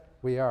suspect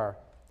we are.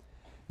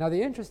 Now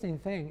the interesting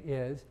thing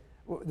is,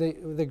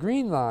 the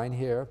green line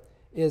here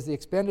is the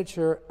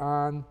expenditure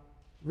on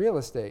real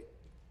estate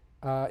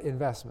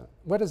investment.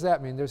 What does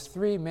that mean? There's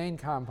three main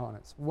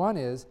components. One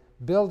is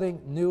building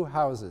new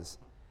houses.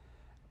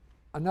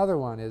 Another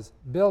one is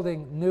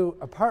building new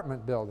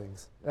apartment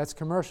buildings. That's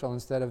commercial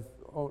instead of,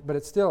 but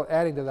it's still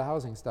adding to the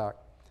housing stock.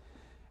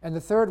 And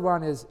the third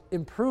one is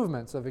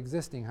improvements of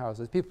existing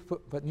houses. People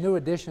put new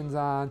additions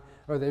on,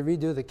 or they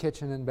redo the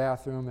kitchen and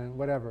bathroom and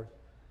whatever.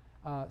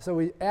 So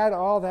we add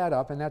all that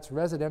up, and that's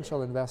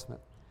residential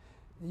investment.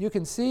 You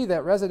can see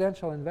that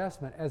residential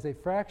investment as a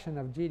fraction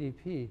of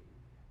GDP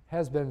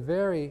has been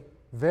very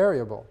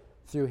variable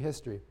through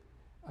history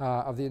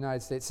of the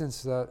United States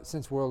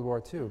since World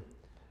War II.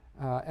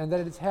 And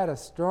that it's had a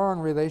strong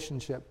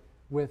relationship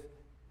with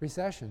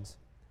recessions.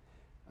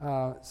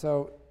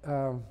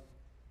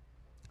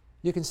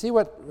 You can see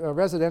what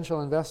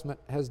residential investment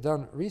has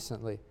done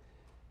recently.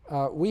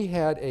 We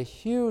had a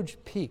huge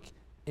peak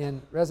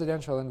in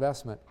residential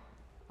investment,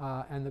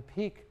 and the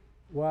peak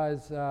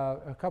was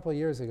a couple of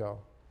years ago.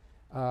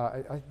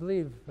 I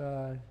believe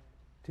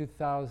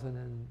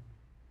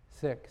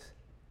 2006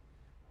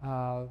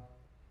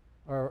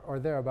 or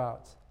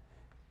thereabouts.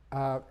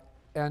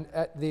 And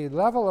at the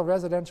level of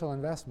residential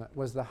investment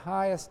was the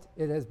highest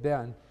it has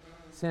been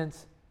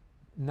since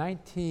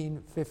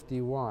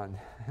 1951,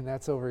 and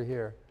that's over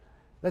here.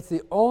 That's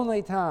the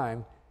only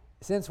time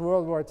since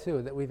World War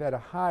II that we've had a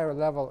higher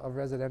level of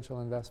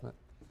residential investment.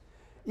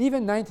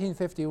 Even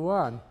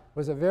 1951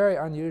 was a very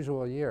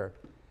unusual year.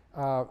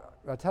 I'll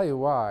tell you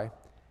why.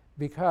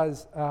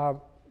 Because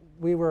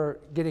we were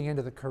getting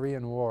into the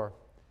Korean War.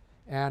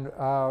 And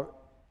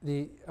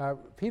the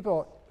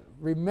people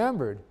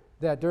remembered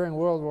that during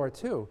World War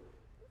II,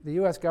 the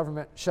US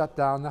government shut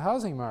down the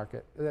housing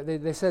market.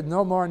 They said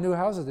no more new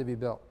houses to be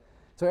built.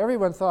 So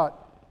everyone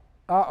thought,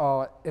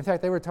 uh-oh. In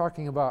fact, they were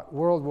talking about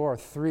World War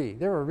III.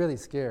 They were really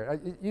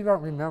scared. You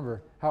don't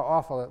remember how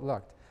awful it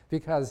looked,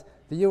 because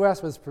the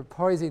US was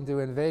proposing to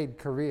invade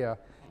Korea,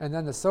 and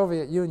then the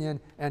Soviet Union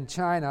and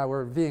China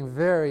were being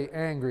very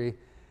angry,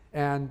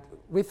 and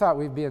we thought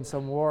we'd be in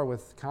some war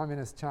with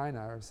communist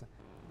China or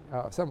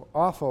some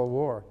awful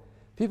war.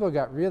 People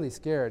got really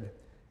scared.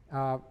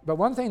 But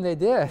one thing they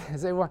did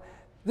is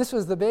this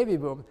was the baby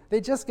boom. They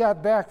just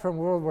got back from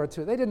World War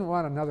II. They didn't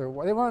want another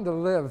war. They wanted to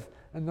live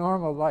a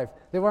normal life.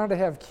 They wanted to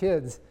have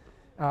kids.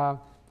 And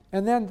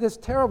then this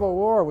terrible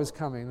war was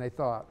coming, they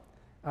thought.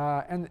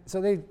 And so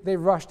they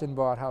rushed and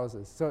bought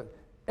houses. So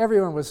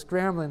everyone was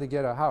scrambling to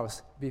get a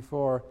house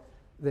before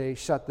they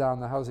shut down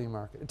the housing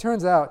market. It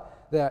turns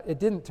out that it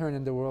didn't turn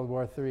into World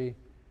War III,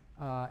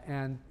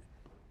 and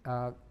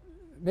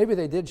maybe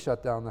they did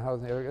shut down the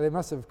housing. They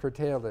must have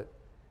curtailed it.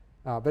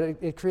 But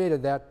it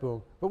created that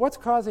boom. But what's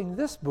causing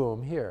this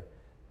boom here?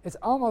 It's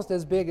almost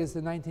as big as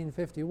the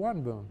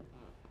 1951 boom.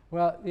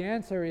 Well, the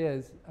answer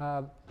is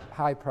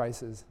high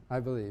prices,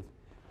 I believe.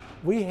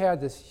 We had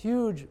this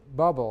huge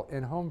bubble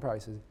in home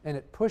prices, and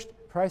it pushed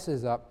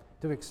prices up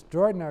to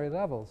extraordinary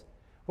levels.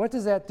 What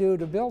does that do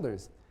to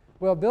builders?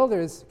 Well,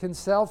 builders can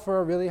sell for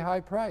a really high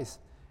price,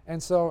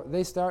 and so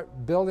they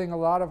start building a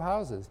lot of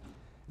houses.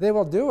 They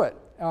will do it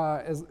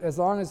as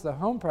long as the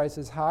home price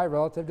is high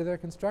relative to their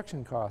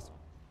construction costs.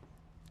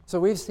 So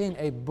we've seen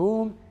a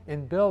boom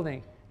in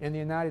building in the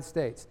United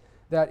States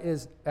that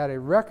is at a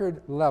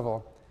record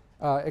level,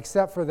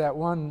 except for that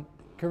one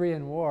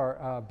Korean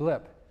War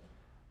blip.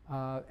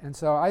 And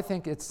so I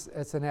think it's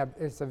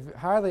a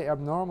highly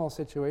abnormal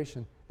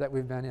situation that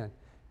we've been in.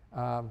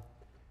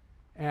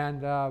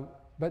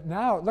 But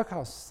now look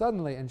how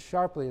suddenly and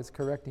sharply it's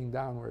correcting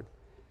downward.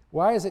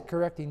 Why is it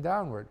correcting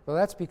downward? Well,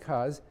 that's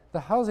because the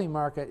housing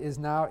market is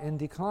now in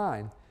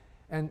decline.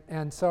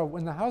 And so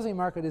when the housing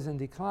market is in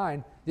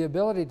decline, the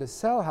ability to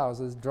sell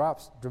houses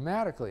drops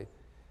dramatically.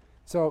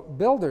 So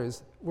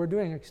builders were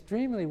doing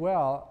extremely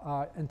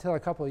well until a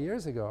couple of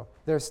years ago.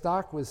 Their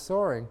stock was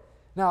soaring.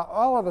 Now,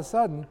 all of a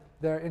sudden,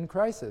 they're in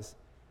crisis.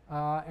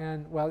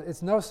 And, well,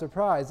 it's no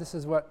surprise. This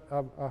is what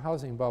a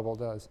housing bubble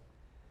does.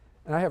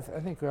 And I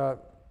think,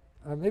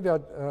 maybe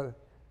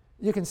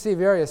you can see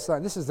various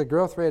signs. This is the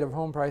growth rate of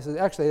home prices.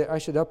 Actually, I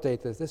should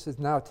update this. This is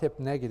now tipped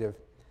negative.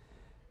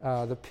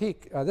 The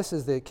peak, this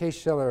is the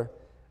Case-Shiller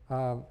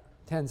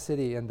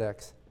 10-city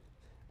index.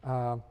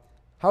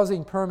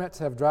 Housing permits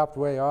have dropped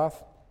way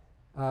off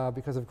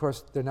because, of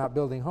course, they're not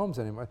building homes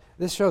anymore.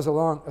 This shows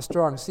a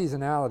strong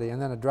seasonality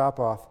and then a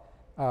drop-off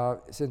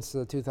since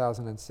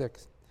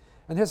 2006.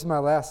 And here's my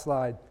last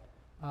slide.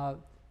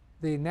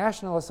 The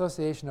National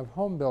Association of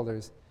Home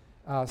Builders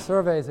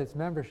surveys its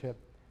membership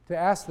to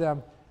ask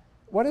them,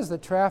 what is the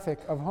traffic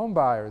of home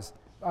buyers?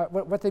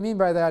 What they mean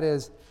by that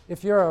is,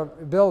 if you're a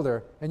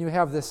builder and you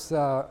have this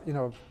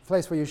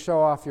place where you show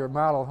off your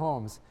model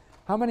homes,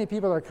 how many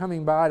people are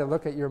coming by to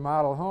look at your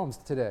model homes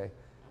today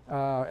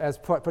as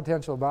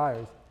potential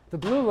buyers? The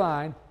blue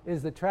line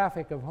is the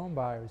traffic of home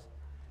buyers.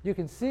 You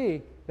can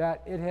see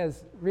that it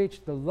has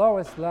reached the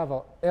lowest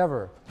level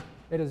ever.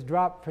 It has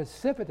dropped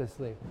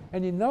precipitously.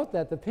 And you note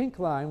that the pink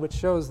line, which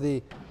shows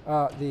the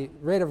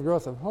rate of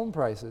growth of home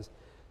prices,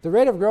 the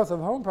rate of growth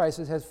of home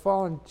prices has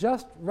fallen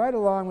just right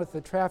along with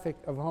the traffic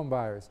of home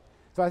buyers.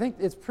 So I think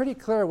it's pretty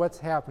clear what's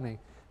happening.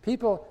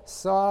 People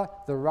saw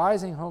the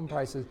rising home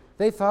prices.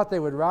 They thought they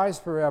would rise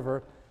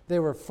forever. They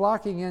were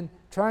flocking in,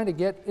 trying to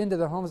get into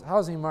the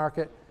housing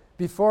market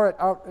before it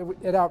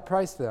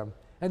outpriced them.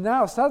 And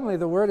now suddenly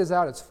the word is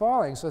out, it's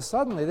falling, so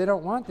suddenly they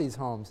don't want these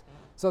homes.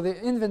 So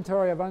the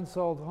inventory of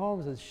unsold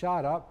homes has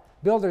shot up.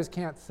 Builders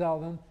can't sell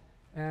them,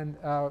 and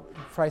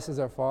prices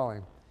are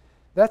falling.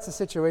 That's the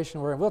situation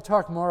we're in. We'll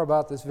talk more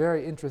about this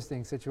very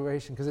interesting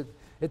situation because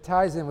it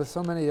ties in with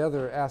so many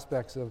other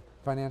aspects of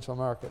financial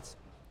markets.